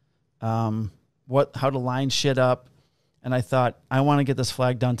bits, how to line shit up, and I thought, I want to get this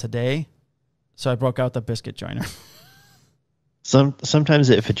flag done today, so I broke out the biscuit joiner. Sometimes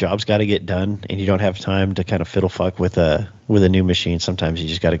if a job's got to get done and you don't have time to kind of fiddle fuck with a new machine, sometimes you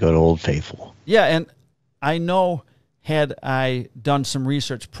just got to go to Old Faithful. Yeah, and I know had I done some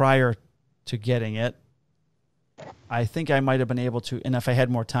research prior to getting it, I think I might have been able to, and if I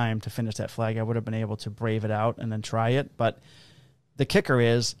had more time to finish that flag, I would have been able to brave it out and then try it. But the kicker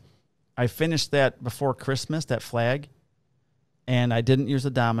is I finished that before Christmas, that flag, and I didn't use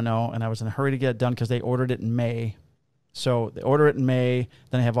the domino, and I was in a hurry to get it done because they ordered it in May. So they order it in May,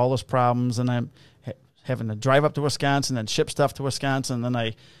 then I have all those problems, and I'm having to drive up to Wisconsin and ship stuff to Wisconsin, and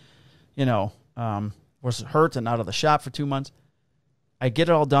then I, was hurt and out of the shop for 2 months. I get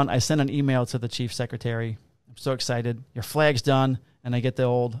it all done. I send an email to the chief secretary. I'm so excited. Your flag's done, and I get the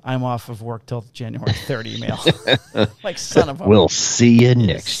old I'm off of work till January 3rd email. Like, son of a... We'll see you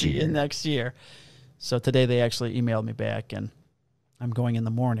next year. See you next year. So today they actually emailed me back, and I'm going in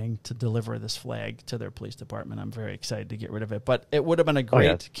the morning to deliver this flag to their police department. I'm very excited to get rid of it. But it would have been a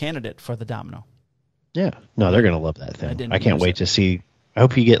great candidate for the domino. Yeah. No, they're going to love that thing. I can't wait to see. I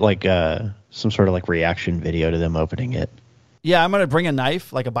hope you get like some sort of like reaction video to them opening it. Yeah, I'm going to bring a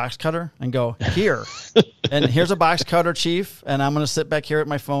knife, like a box cutter, and go, here. And here's a box cutter, Chief. And I'm going to sit back here at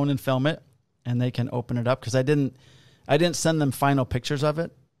my phone and film it. And they can open it up. Because I didn't send them final pictures of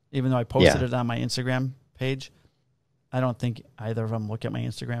it, even though I posted it on my Instagram page. I don't think either of them look at my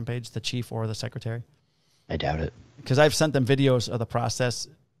Instagram page, the chief or the secretary. I doubt it. Because I've sent them videos of the process,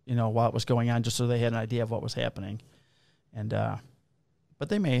 while it was going on, just so they had an idea of what was happening. And, but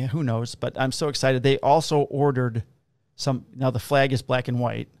they may, who knows. But I'm so excited. They also ordered now the flag is black and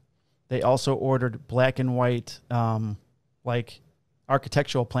white. They also ordered black and white, like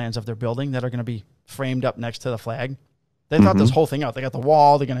architectural plans of their building that are going to be framed up next to the flag. They thought this whole thing out. They got the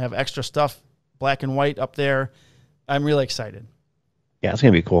wall. They're going to have extra stuff, black and white up there. I'm really excited. Yeah, it's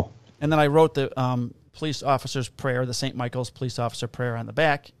going to be cool. And then I wrote the police officer's prayer, the St. Michael's police officer prayer on the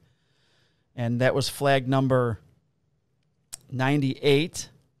back. And that was flag number 98.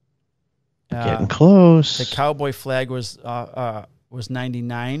 Getting close. The cowboy flag was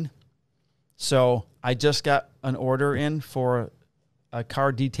 99. So I just got an order in for a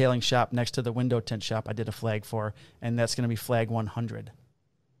car detailing shop next to the window tint shop I did a flag for, and that's going to be flag 100.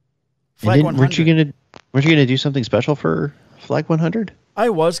 Flag 100. Weren't you gonna do something special for flag 100? I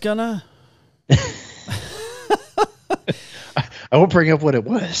was gonna. I won't bring up what it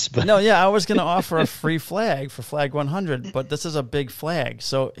was, but no, yeah, I was gonna offer a free flag for flag 100, but this is a big flag.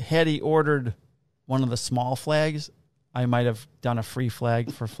 So had he ordered one of the small flags, I might have done a free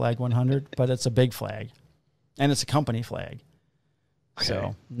flag for flag 100, but it's a big flag, and it's a company flag,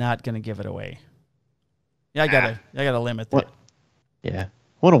 so not gonna give it away. Yeah, I gotta limit that. Yeah.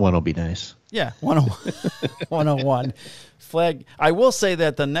 101 will be nice. Yeah, 101 flag. I will say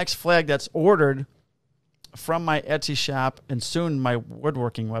that the next flag that's ordered from my Etsy shop and soon my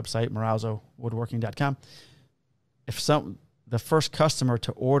woodworking website, MarrazzoWoodworking.com, the first customer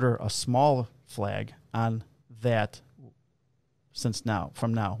to order a small flag on that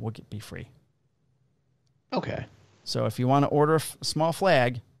from now will be free. Okay. So if you want to order a small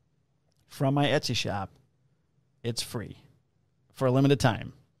flag from my Etsy shop, it's free for a limited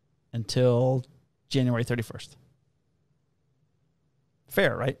time until January 31st.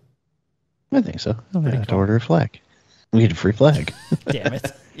 Fair, right? I think so. I'm going to have to order a flag. We get a free flag. Damn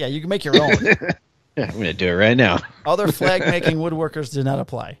it. Yeah, you can make your own. Yeah, I'm going to do it right now. Other flag-making woodworkers do not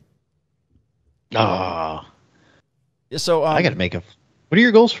apply. Oh. So I got to make what are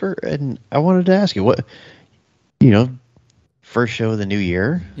your goals for, and I wanted to ask you, first show of the new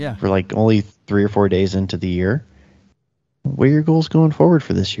year? Yeah. For like only 3 or 4 days into the year. What are your goals going forward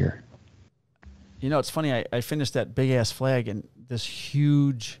for this year? It's funny. I finished that big-ass flag, and this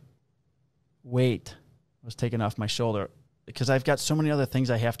huge weight was taken off my shoulder because I've got so many other things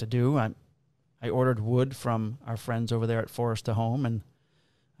I have to do. I ordered wood from our friends over there at Forest to Home, and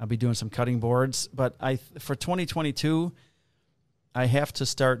I'll be doing some cutting boards. But for 2022, I have to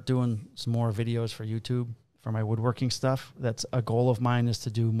start doing some more videos for YouTube for my woodworking stuff. That's a goal of mine, is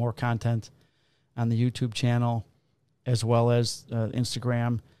to do more content on the YouTube channel as well as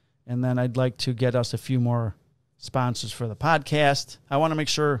Instagram. And then I'd like to get us a few more sponsors for the podcast. I want to make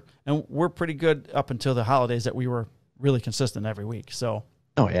sure, and we're pretty good up until the holidays, that we were really consistent every week. So,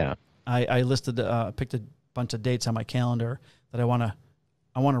 oh yeah, I listed, picked bunch of dates on my calendar that I want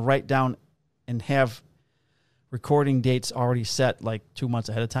to write down and have recording dates already set like 2 months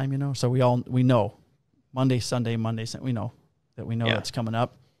ahead of time, you know? So we know Monday, Sunday, we know it's coming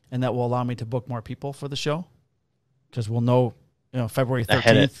up, and that will allow me to book more people for the show because we'll know, February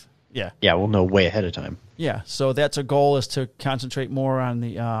 13th. Yeah, we'll know way ahead of time. Yeah, so that's a goal, is to concentrate more on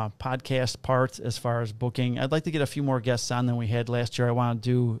the podcast part as far as booking. I'd like to get a few more guests on than we had last year. I want to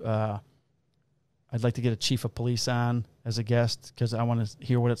do, I'd like to get a chief of police on as a guest because I want to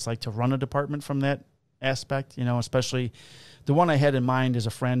hear what it's like to run a department from that aspect, especially the one I had in mind is a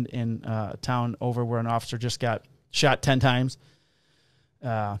friend in a town over where an officer just got shot 10 times.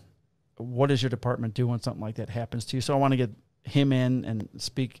 What does your department do when something like that happens to you? So I want to get him in and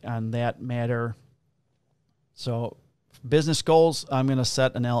speak on that matter. So business goals, I'm going to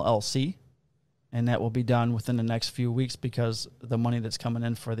set an LLC, and that will be done within the next few weeks because the money that's coming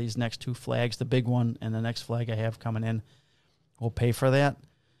in for these next 2 flags, the big one and the next flag I have coming in, will pay for that.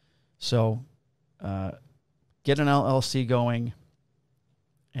 So get an LLC going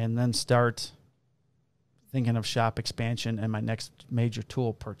and then start thinking of shop expansion and my next major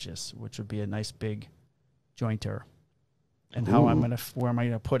tool purchase, which would be a nice big jointer. And how where am I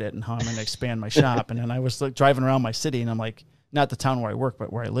going to put it and how I'm going to expand my shop. And then I was driving around my city, and I'm like, not the town where I work,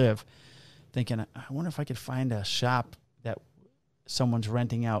 but where I live, thinking, I wonder if I could find a shop that someone's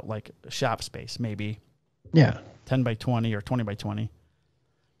renting out, like a shop space, maybe. Yeah. 10 by 20 or 20 by 20.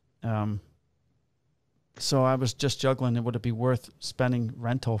 So I was just juggling, would it be worth spending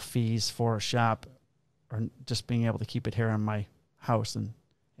rental fees for a shop or just being able to keep it here in my house and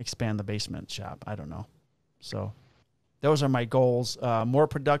expand the basement shop? I don't know. So those are my goals. More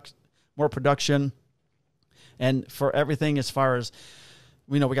production. And for everything as far as,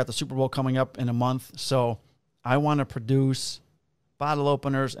 we got the Super Bowl coming up in a month. So I want to produce bottle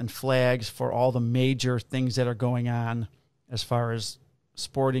openers and flags for all the major things that are going on as far as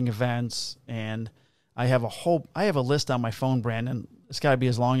sporting events. And I have a list on my phone, Brandon. It's got to be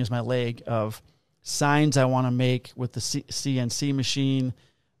as long as my leg, of signs I want to make with the CNC machine,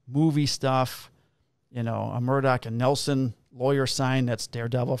 movie stuff, a Murdoch and Nelson lawyer sign. That's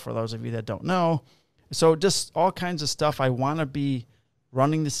Daredevil for those of you that don't know. So just all kinds of stuff. I want to be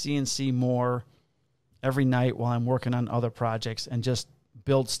running the CNC more every night while I'm working on other projects and just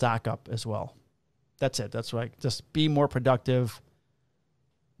build stock up as well. That's it. That's right. Just be more productive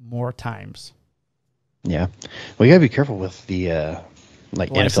more times. Yeah. Well, you got to be careful with the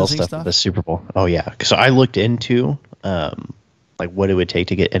NFL stuff. The Super Bowl. Oh, yeah. So I looked into what it would take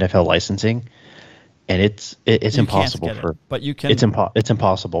to get NFL licensing. And it's impossible but you can. It's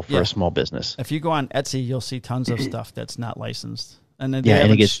impossible for a small business. If you go on Etsy, you'll see tons of stuff that's not licensed, and then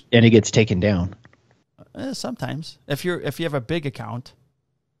and it gets taken down. Sometimes, if you have a big account.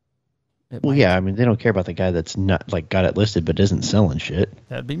 I mean, they don't care about the guy that's not got it listed but isn't selling shit.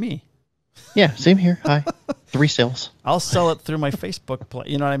 That'd be me. Yeah, same here. Hi, 3 sales. I'll sell it through my Facebook play.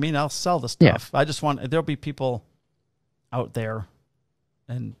 You know what I mean? I'll sell the stuff. Yeah. I just there'll be people out there,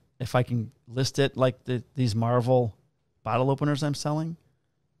 and if I can list it like these Marvel bottle openers I'm selling,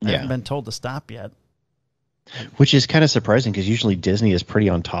 I haven't been told to stop yet. Which is kind of surprising because usually Disney is pretty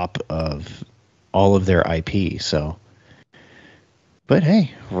on top of all of their IP. So, but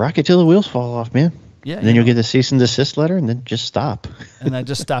hey, rock it till the wheels fall off, man. Yeah. And then you'll get the cease and desist letter, and then just stop. And then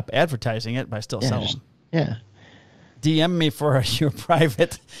just stop advertising it, but I still sell them. Yeah. DM me for your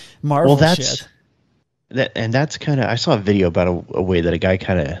private Marvel shit. That's kind of, I saw a video about a way that a guy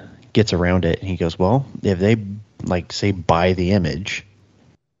kind of gets around it, and he goes, well, if they say buy the image,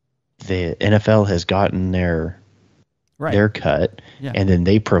 the NFL has gotten their cut, and then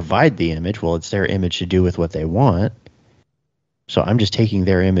they provide the image. Well, it's their image to do with what they want. So I'm just taking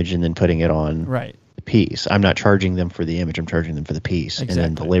their image and then putting it on the piece. I'm not charging them for the image. I'm charging them for the piece. Exactly.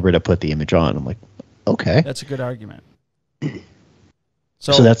 And then the labor to put the image on. I'm like, okay. That's a good argument.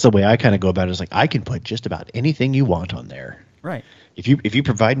 So that's the way I kind of go about it. Is I can put just about anything you want on there. Right. If you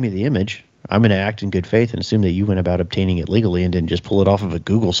provide me the image, I'm going to act in good faith and assume that you went about obtaining it legally and didn't just pull it off of a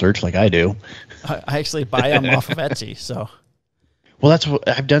Google search like I do. I actually buy them off of Etsy. So. Well, that's what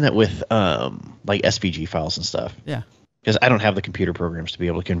I've done that with SVG files and stuff. Yeah. Because I don't have the computer programs to be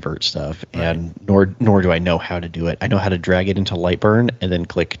able to convert stuff, and nor do I know how to do it. I know how to drag it into Lightburn and then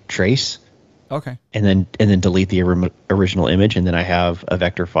click trace. Okay. And then delete the original image, and then I have a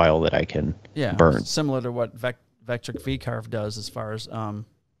vector file that I can burn. Similar to what Vectric VCarve does, as far as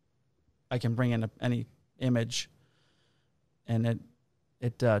I can bring in any image, and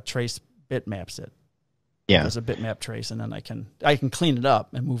it trace bitmaps it. Yeah. There's a bitmap trace, and then I can clean it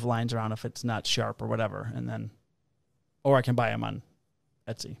up and move lines around if it's not sharp or whatever, and then. Or I can buy them on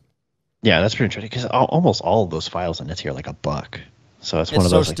Etsy. Yeah, that's pretty interesting because almost all of those files in Etsy are like $1. So it's one of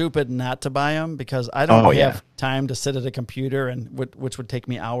so those. Stupid not to buy them because I don't Oh, have time to sit at a computer and which would take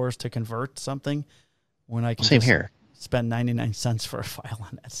me hours to convert something when I can Same here. spend 99 cents for a file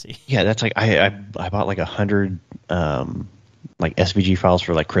on Etsy. Yeah, that's like I bought like 100 like SVG files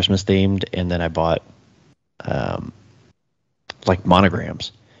for like Christmas themed, and then I bought like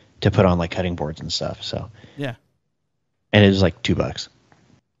monograms to put on like cutting boards and stuff. So yeah, and it was like $2.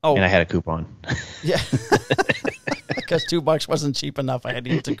 Oh, and I had a coupon. Yeah, because $2 wasn't cheap enough. I had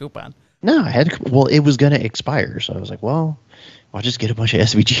to use a coupon. No, I had. Well, it was gonna expire, so I was like, well, I'll just get a bunch of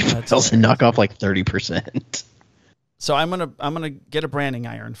SVG files and knock off like 30%. So I'm gonna get a branding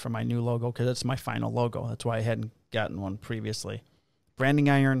iron for my new logo because it's my final logo. That's why I hadn't gotten one previously. Branding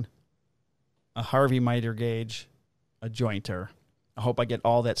iron, a Harvey miter gauge, a jointer. I hope I get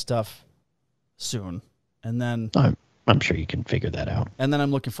all that stuff soon, and then I'm sure you can figure that out. And then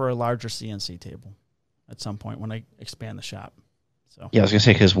I'm looking for a larger CNC table at some point when I expand the shop. So yeah, I was gonna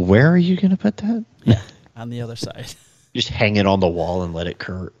say because where are you gonna put that? Yeah, on the other side. Just hang it on the wall and let it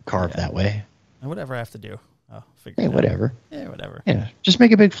carve that way. And whatever I have to do. I'll figure it out. Whatever. Yeah, whatever. Yeah, just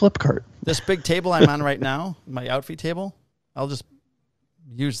make a big flip cart. This big table I'm on right now, my outfeed table, I'll just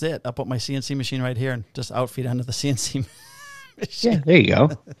use it. I'll put my CNC machine right here and just outfeed onto the CNC machine. Yeah, there you go.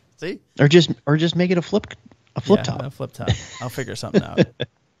 See? Or just make it a flip top. A flip top. I'll figure something out.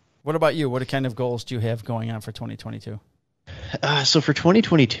 What about you? What kind of goals do you have going on for 2022? So for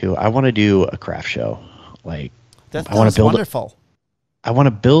 2022, I want to do a craft show. Like that's wonderful. I want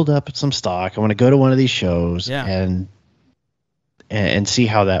to build up some stock. I want to go to one of these shows and see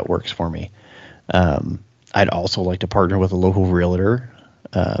how that works for me. I'd also like to partner with a local realtor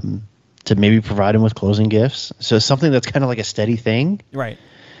to maybe provide them with closing gifts. So something that's kind of like a steady thing, right?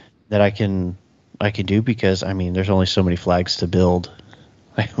 That I can do because I mean, there's only so many flags to build.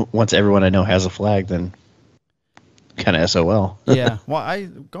 Once everyone I know has a flag, then kind of SOL. Yeah. Well, I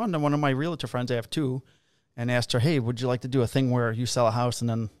gone to one of my realtor friends. I have two. And asked her, hey, would you like to do a thing where you sell a house and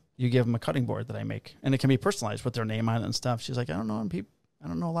then you give them a cutting board that I make? And it can be personalized with their name on it and stuff. She's like, I don't know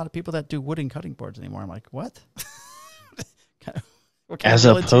a lot of people that do wooden cutting boards anymore. I'm like, what? What kind As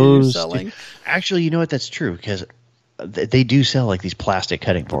of realty are you selling? Actually, you know what? That's true because they do sell like these plastic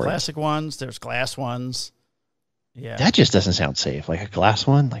cutting boards. Plastic ones. There's glass ones. Yeah. That just doesn't sound safe. Like a glass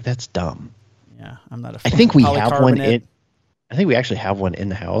one, like that's dumb. Yeah, I'm not a fan. I think we have one in. I think we actually have one in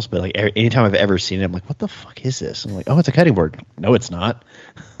the house, but like anytime I've ever seen it, I'm like, what the fuck is this? I'm like, oh, it's a cutting board. No, it's not.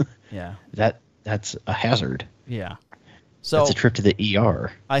 Yeah. That's a hazard. Yeah. So that's a trip to the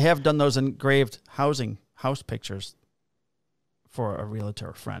ER. I have done those engraved house pictures for a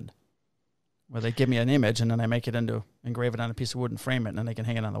realtor friend where they give me an image and then I make it engrave it on a piece of wood and frame it and then they can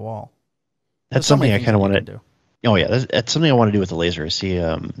hang it on the wall. That's something I kind of want to do. Oh yeah, that's something I want to do with the laser. See,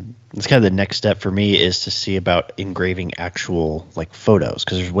 it's kind of the next step for me is to see about engraving actual like photos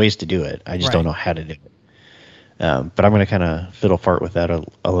because there's ways to do it. I just don't know how to do it. But I'm going to kind of fiddle fart with that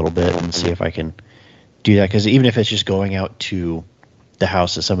a little bit and see if I can do that because even if it's just going out to the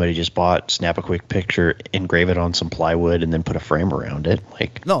house that somebody just bought, snap a quick picture, engrave it on some plywood, and then put a frame around it.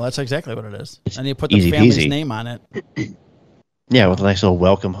 Like no, that's exactly what it is. And you put the family's name on it. Yeah, with a nice little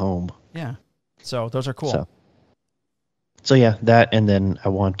welcome home. Yeah, so those are cool. So yeah, that, and then I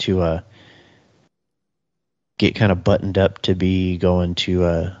want to get kind of buttoned up to be going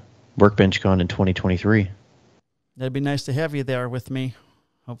to Workbench Con in 2023. That'd be nice to have you there with me.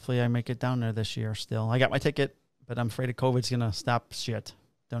 Hopefully I make it down there this year still. I got my ticket, but I'm afraid of COVID's going to stop shit.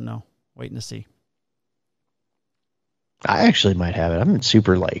 Don't know. Waiting to see. I actually might have it. I've been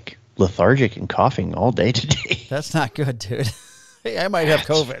super like lethargic and coughing all day today. That's not good, dude. Hey, I might have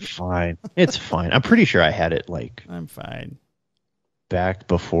COVID. It's fine. It's fine. I'm pretty sure I had it like I'm fine. Back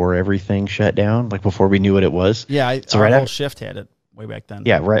before everything shut down, like before we knew what it was. Yeah, our whole shift had it way back then.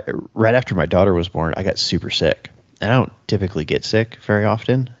 Yeah, right after my daughter was born, I got super sick. And I don't typically get sick very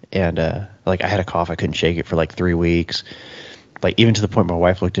often. And like I had a cough, I couldn't shake it for like 3 weeks. Like even to the point my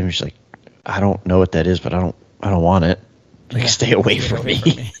wife looked at me, she's like, I don't know what that is, but I don't want it. Like stay away from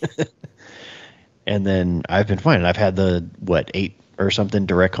me. And then I've been fine. And I've had the 8 or something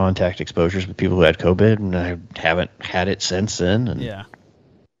direct contact exposures with people who had COVID, and I haven't had it since then. And yeah,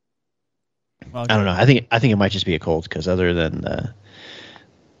 well, I don't know. I think it might just be a cold because other than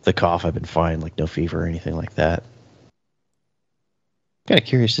the cough, I've been fine. Like no fever or anything like that. Kind of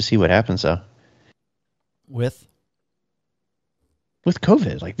curious to see what happens though. With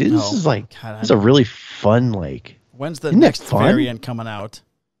COVID, like this is like this is a really fun like. When's the next variant coming out?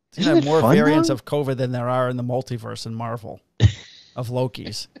 There's gonna have more variants of COVID than there are in the multiverse in Marvel of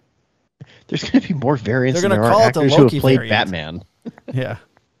Loki's. There's going to be more variants. They're going to call it the Loki who have played variant. Batman. Yeah.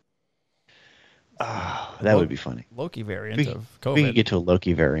 that would be funny. Loki variant of COVID. We could get to a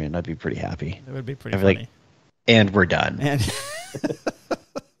Loki variant. I'd be pretty happy. It would be pretty funny. Like, and we're done. And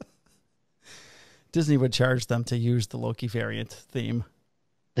Disney would charge them to use the Loki variant theme.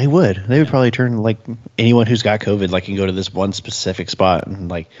 They would. They would probably turn like anyone who's got COVID like can go to this one specific spot and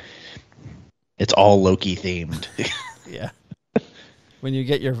like it's all Loki themed. Yeah. When you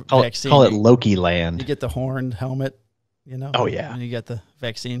get your vaccine, call it Loki Land. You get the horned helmet. You know. Oh yeah. When you get the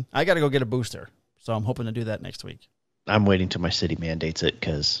vaccine, I got to go get a booster, so I'm hoping to do that next week. I'm waiting till my city mandates it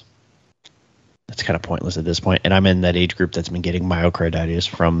because that's kind of pointless at this point. And I'm in that age group that's been getting myocarditis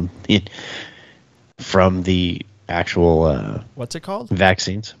from the actual what's it called?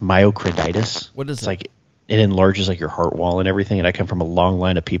 Vaccines. Myocarditis. What is it? It's like it enlarges like your heart wall and everything. And I come from a long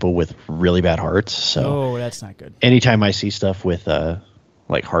line of people with really bad hearts. So that's not good. Anytime I see stuff with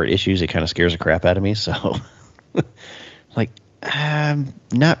like heart issues, it kind of scares the crap out of me. So like I'm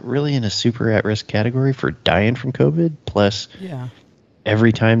not really in a super at-risk category for dying from COVID. Plus,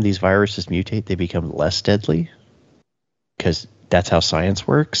 every time these viruses mutate, they become less deadly because that's how science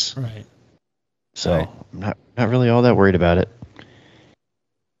works. Right. So I'm not really all that worried about it.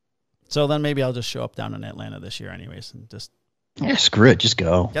 So then maybe I'll just show up down in Atlanta this year anyways and just... Yeah, screw it. Just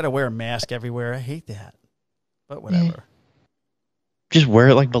go. Got to wear a mask everywhere. I hate that. But whatever. Yeah. Just wear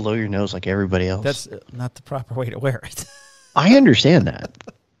it like below your nose like everybody else. That's not the proper way to wear it. I understand that.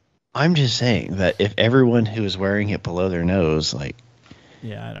 I'm just saying that if everyone who is wearing it below their nose, like...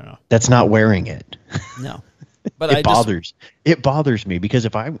 Yeah, I don't know. That's not wearing it. No. But it bothers me because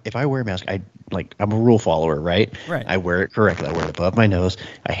if I wear a mask, I'm a rule follower, right? Right. I wear it correctly. I wear it above my nose.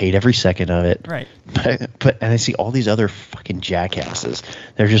 I hate every second of it. Right. But I see all these other fucking jackasses.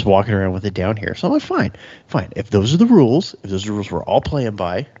 They're just walking around with it down here. So I'm like, fine. If those are the rules we're all playing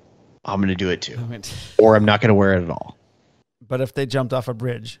by, I'm going to do it too. Or I'm not going to wear it at all. But if they jumped off a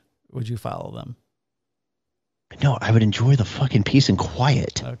bridge, would you follow them? No, I would enjoy the fucking peace and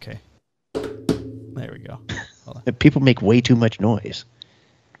quiet. Okay. There we go. People make way too much noise.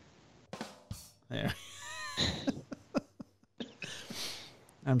 There.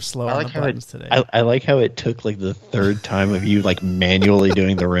 I'm slow on the buttons today. I like how it took like the third time of you like manually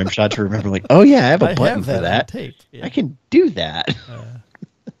doing the rim shot to remember like, oh yeah, I have a button for that. Tape. Yeah. I can do that.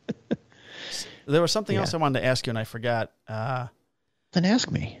 There was something else I wanted to ask you and I forgot. Then ask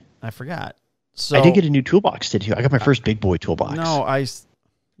me. I forgot. So I did get a new toolbox, did you? I got my first big boy toolbox. No,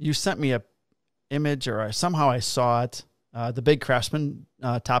 you sent me a image or somehow I saw it. The big Craftsman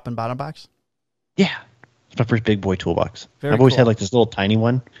top and bottom box. Yeah. It's my first big boy toolbox. Very I've always cool. had like this little tiny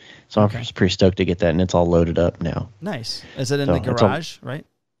one. So I'm pretty stoked to get that and it's all loaded up now. Nice. Is it in the garage, right?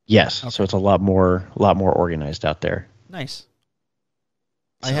 Yes. Okay. So it's a lot more organized out there. Nice.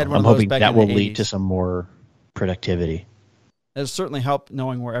 So I had one I'm of those hoping back that in the will 80s. lead to some more productivity. It'll certainly help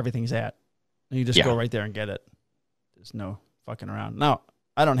knowing where everything's at. And you just go right there and get it. There's no fucking around. Now,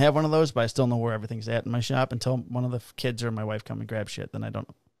 I don't have one of those, but I still know where everything's at in my shop until one of the kids or my wife come and grab shit. Then I don't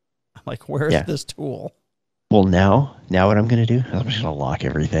know. I'm like, where's this tool? Well, now what I'm going to do, I'm just going to lock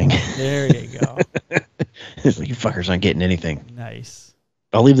everything. There you go. It's like, you fuckers aren't getting anything. Nice.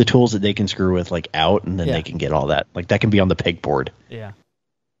 I'll leave the tools that they can screw with like out, and then they can get all that. Like that can be on the pegboard. Yeah.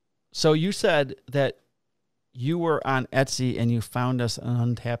 So you said that you were on Etsy and you found us an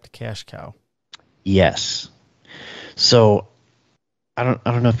untapped cash cow. Yes. So I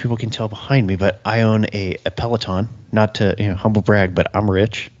don't know if people can tell behind me, but I own a Peloton. Not to humble brag, but I'm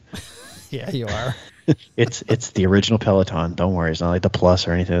rich. Yeah, you are. It's the original Peloton. Don't worry, it's not like the Plus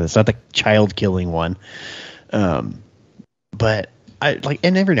or anything. It's not the child killing one. But I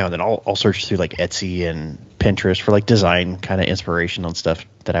and every now and then I'll search through like Etsy and Pinterest for like design kind of inspiration on stuff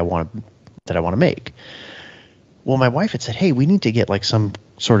that I want to make. Well, my wife had said, "Hey, we need to get like some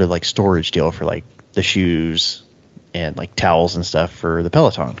sort of like storage deal for like the shoes and like towels and stuff for the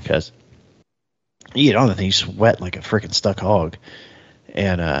Peloton because you get on the thing, you sweat like a freaking stuck hog."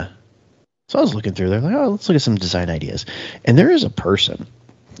 And so I was looking through there, like, oh, let's look at some design ideas. And there is a person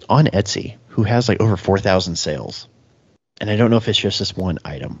on Etsy who has like over 4,000 sales. And I don't know if it's just this one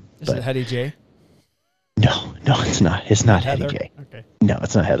item. Is it Hetty J? No, it's not. It's not Hetty J. Okay. No,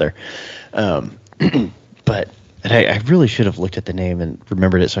 it's not Heather. But I really should have looked at the name and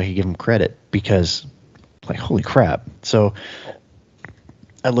remembered it so I could give him credit because, like, holy crap. So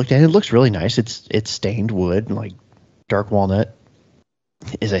I looked at it. It looks really nice. It's stained wood and like dark walnut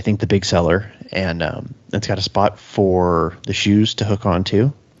is, I think, the big seller. And it's got a spot for the shoes to hook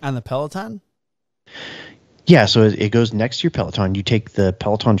onto. On the Peloton? Yeah, so it goes next to your Peloton. You take the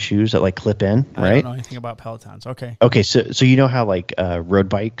Peloton shoes that like clip in, right? I don't know anything about Pelotons. Okay. Okay, so you know how like road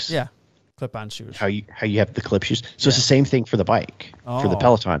bikes? Yeah. Clip-on shoes. How you have the clip shoes. So it's the same thing for the bike, for the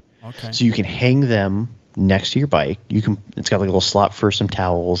Peloton. Okay. So you can hang them next to your bike. It's got like a little slot for some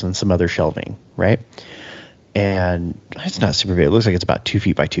towels and some other shelving, right? And it's not super big. It looks like it's about 2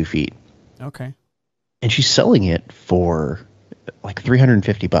 feet by 2 feet. Okay. And she's selling it for like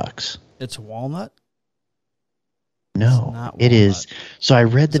 $350. It's walnut? No, it is. So I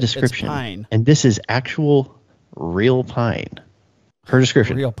read the description, it's pine. and this is actual real pine. Her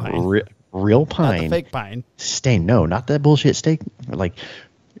description: real pine, real pine, not the fake pine. Stain? No, not that bullshit steak. Like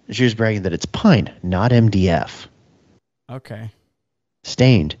she was bragging that it's pine, not MDF. Okay.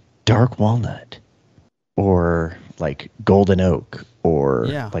 Stained dark walnut, or like golden oak, or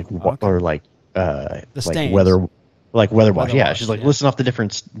or like the stains. weather wash. Yeah, wash, she's like listing off the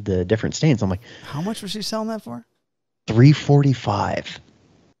different stains. I'm like, how much was she selling that for? $345.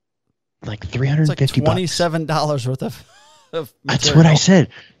 Like $350. It's like $27 worth of That's what I said.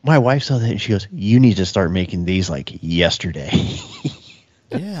 My wife saw that and she goes, "You need to start making these like yesterday."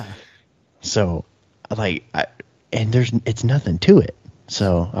 Yeah. So, like, it's nothing to it.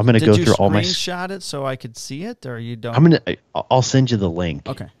 So I'm gonna go through all my. Did you screenshot it so I could see it, or you don't? I'll send you the link.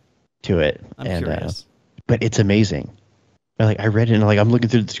 Okay. To it. I'm curious. But it's amazing. Like I read it and like I'm looking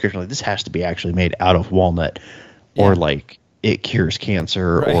through the description, like this has to be actually made out of walnut, or like it cures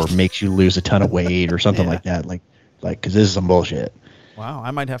cancer or makes you lose a ton of weight or something like that. Like because this is some bullshit. Wow,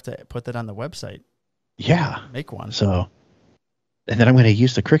 I might have to put that on the website. Yeah. Make one. So, and then I'm going to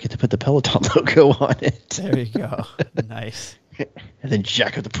use the Cricut to put the Peloton logo on it. There you go. Nice. And then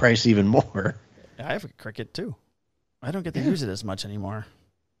jack up the price even more. I have a Cricut too. I don't get to use it as much anymore.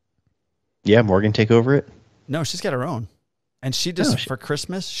 Yeah, Morgan take over it? No, she's got her own. And she just, for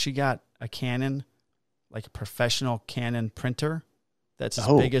Christmas, she got a Canon, like a professional Canon printer that's as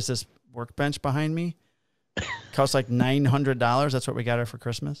big as this workbench behind me. Costs like $900. That's what we got her for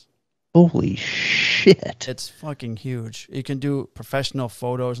Christmas. Holy shit. It's fucking huge. You can do professional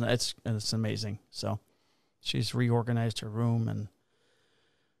photos, and it's amazing. So she's reorganized her room, and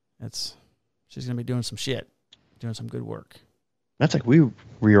she's going to be doing some shit, doing some good work. That's like we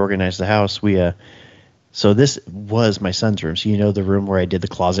reorganized the house. So this was my son's room. So you know the room where I did the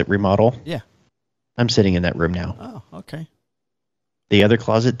closet remodel? Yeah. I'm sitting in that room now. Oh, okay. The other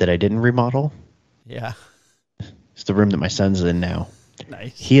closet that I didn't remodel? Yeah. It's the room that my son's in now.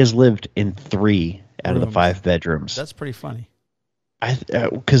 Nice. He has lived in 3 out of the 5 bedrooms. That's pretty funny.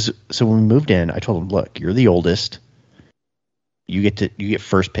 So when we moved in, I told him, "Look, you're the oldest. You get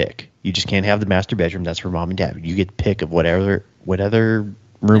first pick. You just can't have the master bedroom. That's for mom and dad. You get the pick of whatever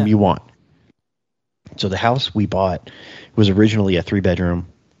room you want." So the house we bought was originally a 3-bedroom,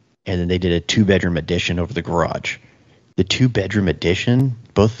 and then they did a 2-bedroom addition over the garage. The 2-bedroom addition,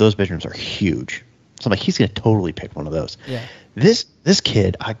 both of those bedrooms are huge. So I'm like, he's gonna totally pick one of those. Yeah. This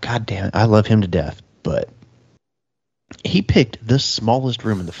kid, goddamn, I love him to death, but he picked the smallest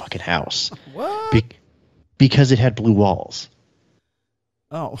room in the fucking house. What? Because it had blue walls.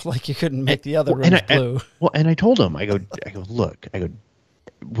 Oh, like you couldn't make the other rooms blue. And I told him, I go, look,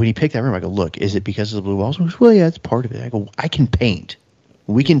 when he picked that room, I go, look, is it because of the blue walls? He goes, well, yeah, it's part of it. I go, I can paint.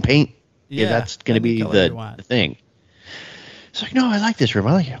 We can paint. Yeah, that's going to be the thing. It's like, no, I like this room.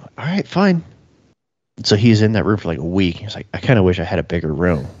 I like it. All right, fine. So he's in that room for like a week. He's like, I kind of wish I had a bigger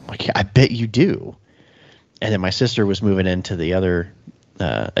room. I'm like, yeah, I bet you do. And then my sister was moving into the other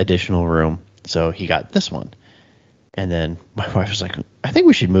additional room, so he got this one. And then my wife was like, I think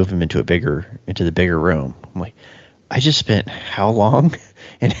we should move him into the bigger room. I'm like, I just spent how long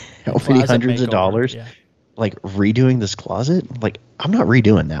and how many hundreds of dollars like redoing this closet? Like, I'm not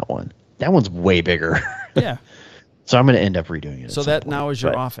redoing that one. That one's way bigger. Yeah. So I'm going to end up redoing it. So that now is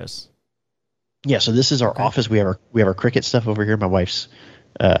your office. Yeah. So this is our office. We have our Cricut stuff over here. My wife's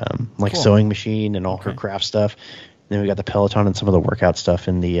sewing machine and all her craft stuff. And then we got the Peloton and some of the workout stuff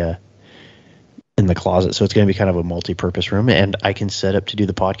in the closet. So it's going to be kind of a multi-purpose room, and I can set up to do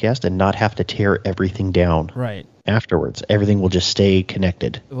the podcast and not have to tear everything down. Right. Afterwards, everything will just stay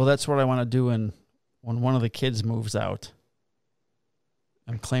connected. Well, that's what I want to do when one of the kids moves out.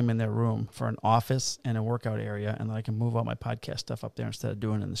 I'm claiming their room for an office and a workout area, and I can move all my podcast stuff up there instead of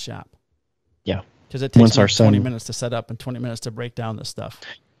doing it in the shop. Yeah. Because it takes 20 minutes to set up and 20 minutes to break down this stuff.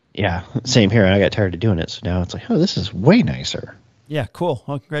 Yeah, same here. And I got tired of doing it, so now it's like, oh, this is way nicer. Yeah, cool.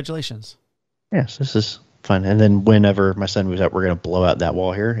 Well, congratulations. Yes, this is fun. And then whenever my son moves out, we're going to blow out that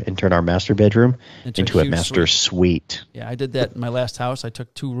wall here and turn our master bedroom into a master suite. Yeah, I did that in my last house. I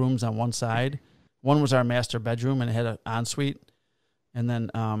took 2 rooms on one side. One was our master bedroom, and it had an ensuite. And then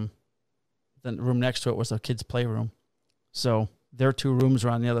the room next to it was a kid's playroom. So their 2 rooms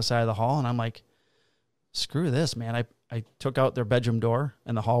were on the other side of the hall, and I'm like, screw this, man. I took out their bedroom door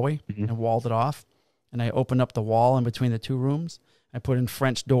in the hallway and walled it off, and I opened up the wall in between the 2 rooms, I put in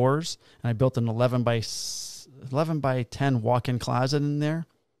French doors, and I built an 11 by 10 walk-in closet in there.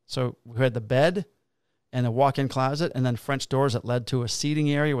 So we had the bed and a walk-in closet, and then French doors that led to a seating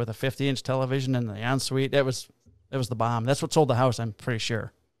area with a 50-inch television and the ensuite. It was the bomb. That's what sold the house, I'm pretty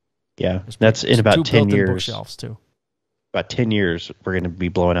sure. Yeah, that's in about 10 years. Bookshelves too. About 10 years, we're going to be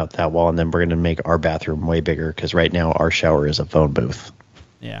blowing out that wall, and then we're going to make our bathroom way bigger because right now our shower is a phone booth.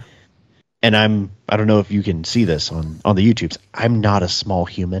 Yeah. And I don't know if you can see this on the YouTubes. I'm not a small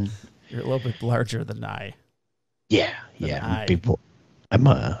human. You're a little bit larger than I. Yeah. I'm a big boy.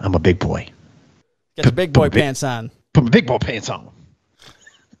 I'm a big boy. Got your big boy pants on. Put my big boy pants on.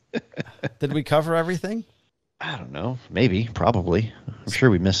 Did we cover everything? I don't know. Maybe. Probably. I'm sure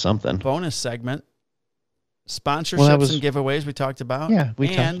we missed something. Bonus segment. Sponsorships and giveaways we talked about. Yeah.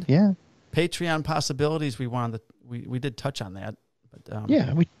 Patreon possibilities we did touch on that. But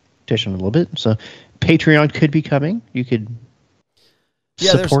we touched on it a little bit. So Patreon could be coming. You could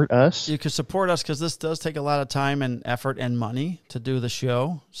support us. You could support us because this does take a lot of time and effort and money to do the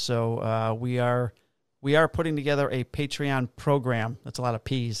show. So we are putting together a Patreon program. That's a lot of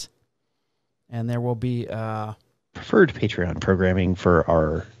P's. And there will be preferred Patreon programming for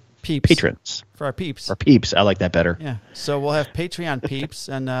our peeps. Patrons. For our peeps. Our peeps. I like that better. Yeah. So we'll have Patreon peeps,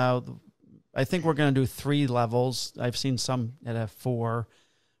 and I think we're going to do 3 levels. I've seen some that have 4.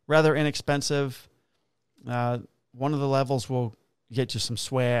 Rather inexpensive. One of the levels will get you some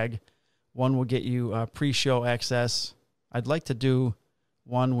swag. One will get you pre-show access. I'd like to do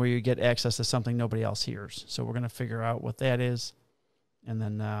one where you get access to something nobody else hears. So we're going to figure out what that is. And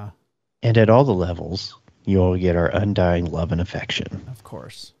then... and at all the levels, you'll get our undying love and affection. Of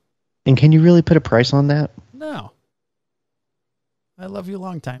course. And can you really put a price on that? No. I love you a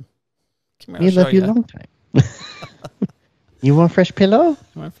long time. Come here, you love you a long time. You want a fresh pillow?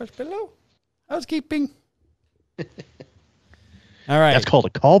 You want a fresh pillow? Housekeeping. All right. That's called a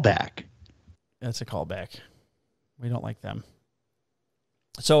callback. That's a callback. We don't like them.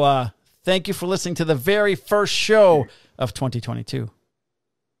 So thank you for listening to the very first show of 2022.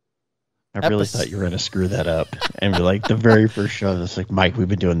 I really thought you were going to screw that up and be like, the very first show. It's like, Mike, we've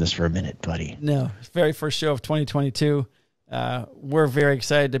been doing this for a minute, buddy. No, very first show of 2022. We're very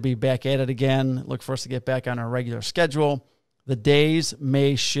excited to be back at it again. Look for us to get back on our regular schedule. The days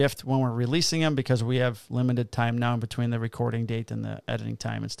may shift when we're releasing them because we have limited time now in between the recording date and the editing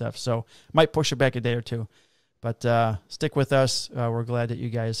time and stuff. So might push it back a day or two. But stick with us. We're glad that you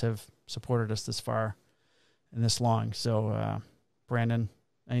guys have supported us this far and this long. So, Brandon,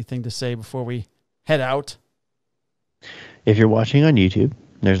 anything to say before we head out? If you're watching on YouTube,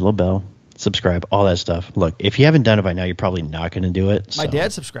 there's a little bell. Subscribe, all that stuff. Look, if you haven't done it by now, you're probably not going to do it. My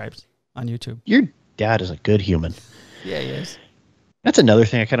dad subscribes on YouTube. Your dad is a good human. Yeah, he is. That's another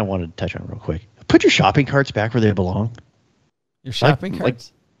thing I kind of wanted to touch on real quick. Put your shopping carts back where they belong. Your shopping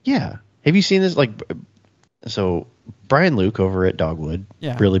carts? Yeah. Have you seen this? So Brian Luke over at Dogwood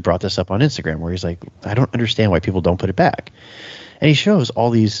really brought this up on Instagram where he's like, I don't understand why people don't put it back. And he shows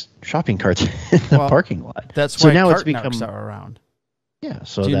all these shopping carts in the parking lot. That's why cart narcs are around. Yeah.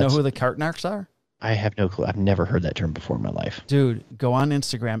 So do you know who the cart narcs are? I have no clue. I've never heard that term before in my life. Dude, go on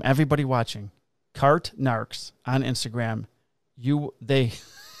Instagram. Everybody watching. Cart narcs on Instagram. They're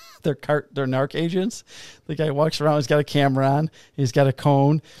narc agents. The guy walks around, he's got a camera on, he's got a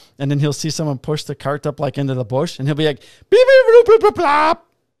cone, and then he'll see someone push the cart up like into the bush, and he'll be like, beep, beep, bloop, bloop, bloop, bloop.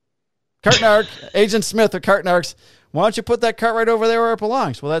 Cart narc, Agent Smith or cart narcs, why don't you put that cart right over there where it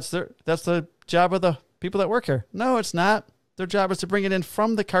belongs? Well, that's the job of the people that work here. No, it's not. Their job is to bring it in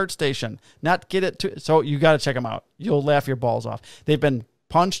from the cart station, not get it to. So you got to check them out. You'll laugh your balls off. They've been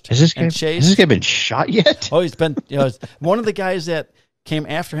punched and chased. Has this guy been shot yet? Oh, he's been. One of the guys that came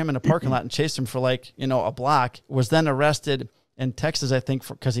after him in a parking lot and chased him for a block was then arrested in Texas, I think,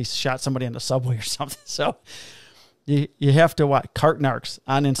 because he shot somebody on the subway or something. So you have to watch Cart Narcs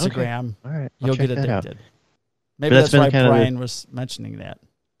on Instagram. Okay. All right, you'll get addicted. Maybe that's why Brian was mentioning that.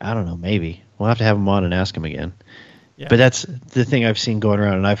 I don't know. Maybe we'll have to have him on and ask him again. Yeah. But that's the thing I've seen going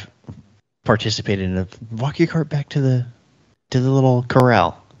around, and I've participated in. Walk your cart back to the little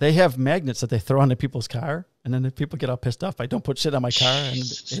corral. They have magnets that they throw onto people's car, and then if people get all pissed off, I don't put shit on my car,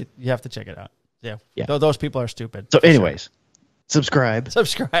 and you have to check it out. Yeah. Those people are stupid. So anyways, subscribe.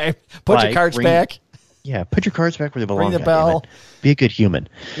 Put your carts back. Yeah, put your carts back where they belong. Ring the bell. Be a good human.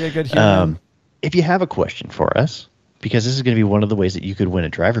 Be a good human. If you have a question for us, because this is going to be one of the ways that you could win a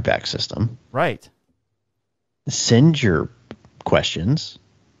driver back system. Right. Send your questions,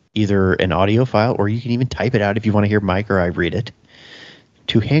 either an audio file, or you can even type it out if you want to hear Mike or I read it,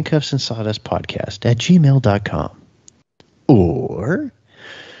 to handcuffs&sawdustpodcast@gmail.com. Or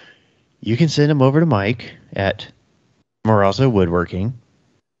you can send them over to Mike at Marrazzo Woodworking.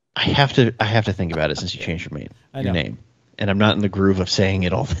 I have to think about it since you changed your name, and I'm not in the groove of saying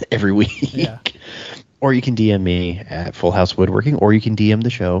it all every week. Yeah. Or you can DM me at Full House Woodworking, or you can DM the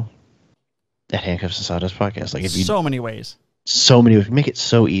show at Handcuffs and Sawdust Podcast. Like, if you so many ways, make it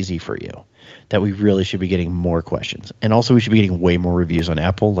so easy for you that we really should be getting more questions, and also we should be getting way more reviews on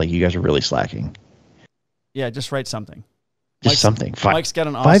Apple. Like, you guys are really slacking. Yeah, just write something. Something. Mike's got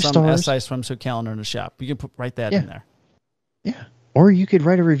an awesome SI swimsuit calendar in the shop. You can write that in there. Yeah. Or you could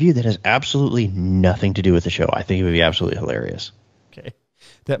write a review that has absolutely nothing to do with the show. I think it would be absolutely hilarious. Okay.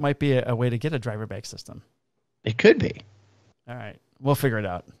 That might be a way to get a driver bag system. It could be. All right. We'll figure it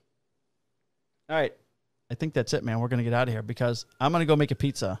out. All right. I think that's it, man. We're going to get out of here because I'm going to go make a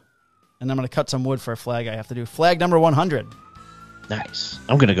pizza, and I'm going to cut some wood for a flag I have to do. Flag number 100. Nice.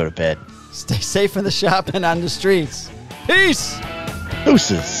 I'm going to go to bed. Stay safe in the shop and on the streets. Peace.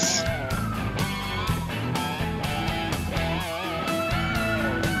 Deuces.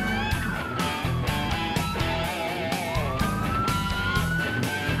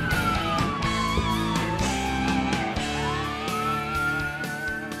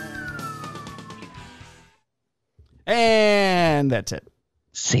 And that's it.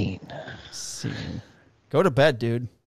 Scene. Go to bed, dude.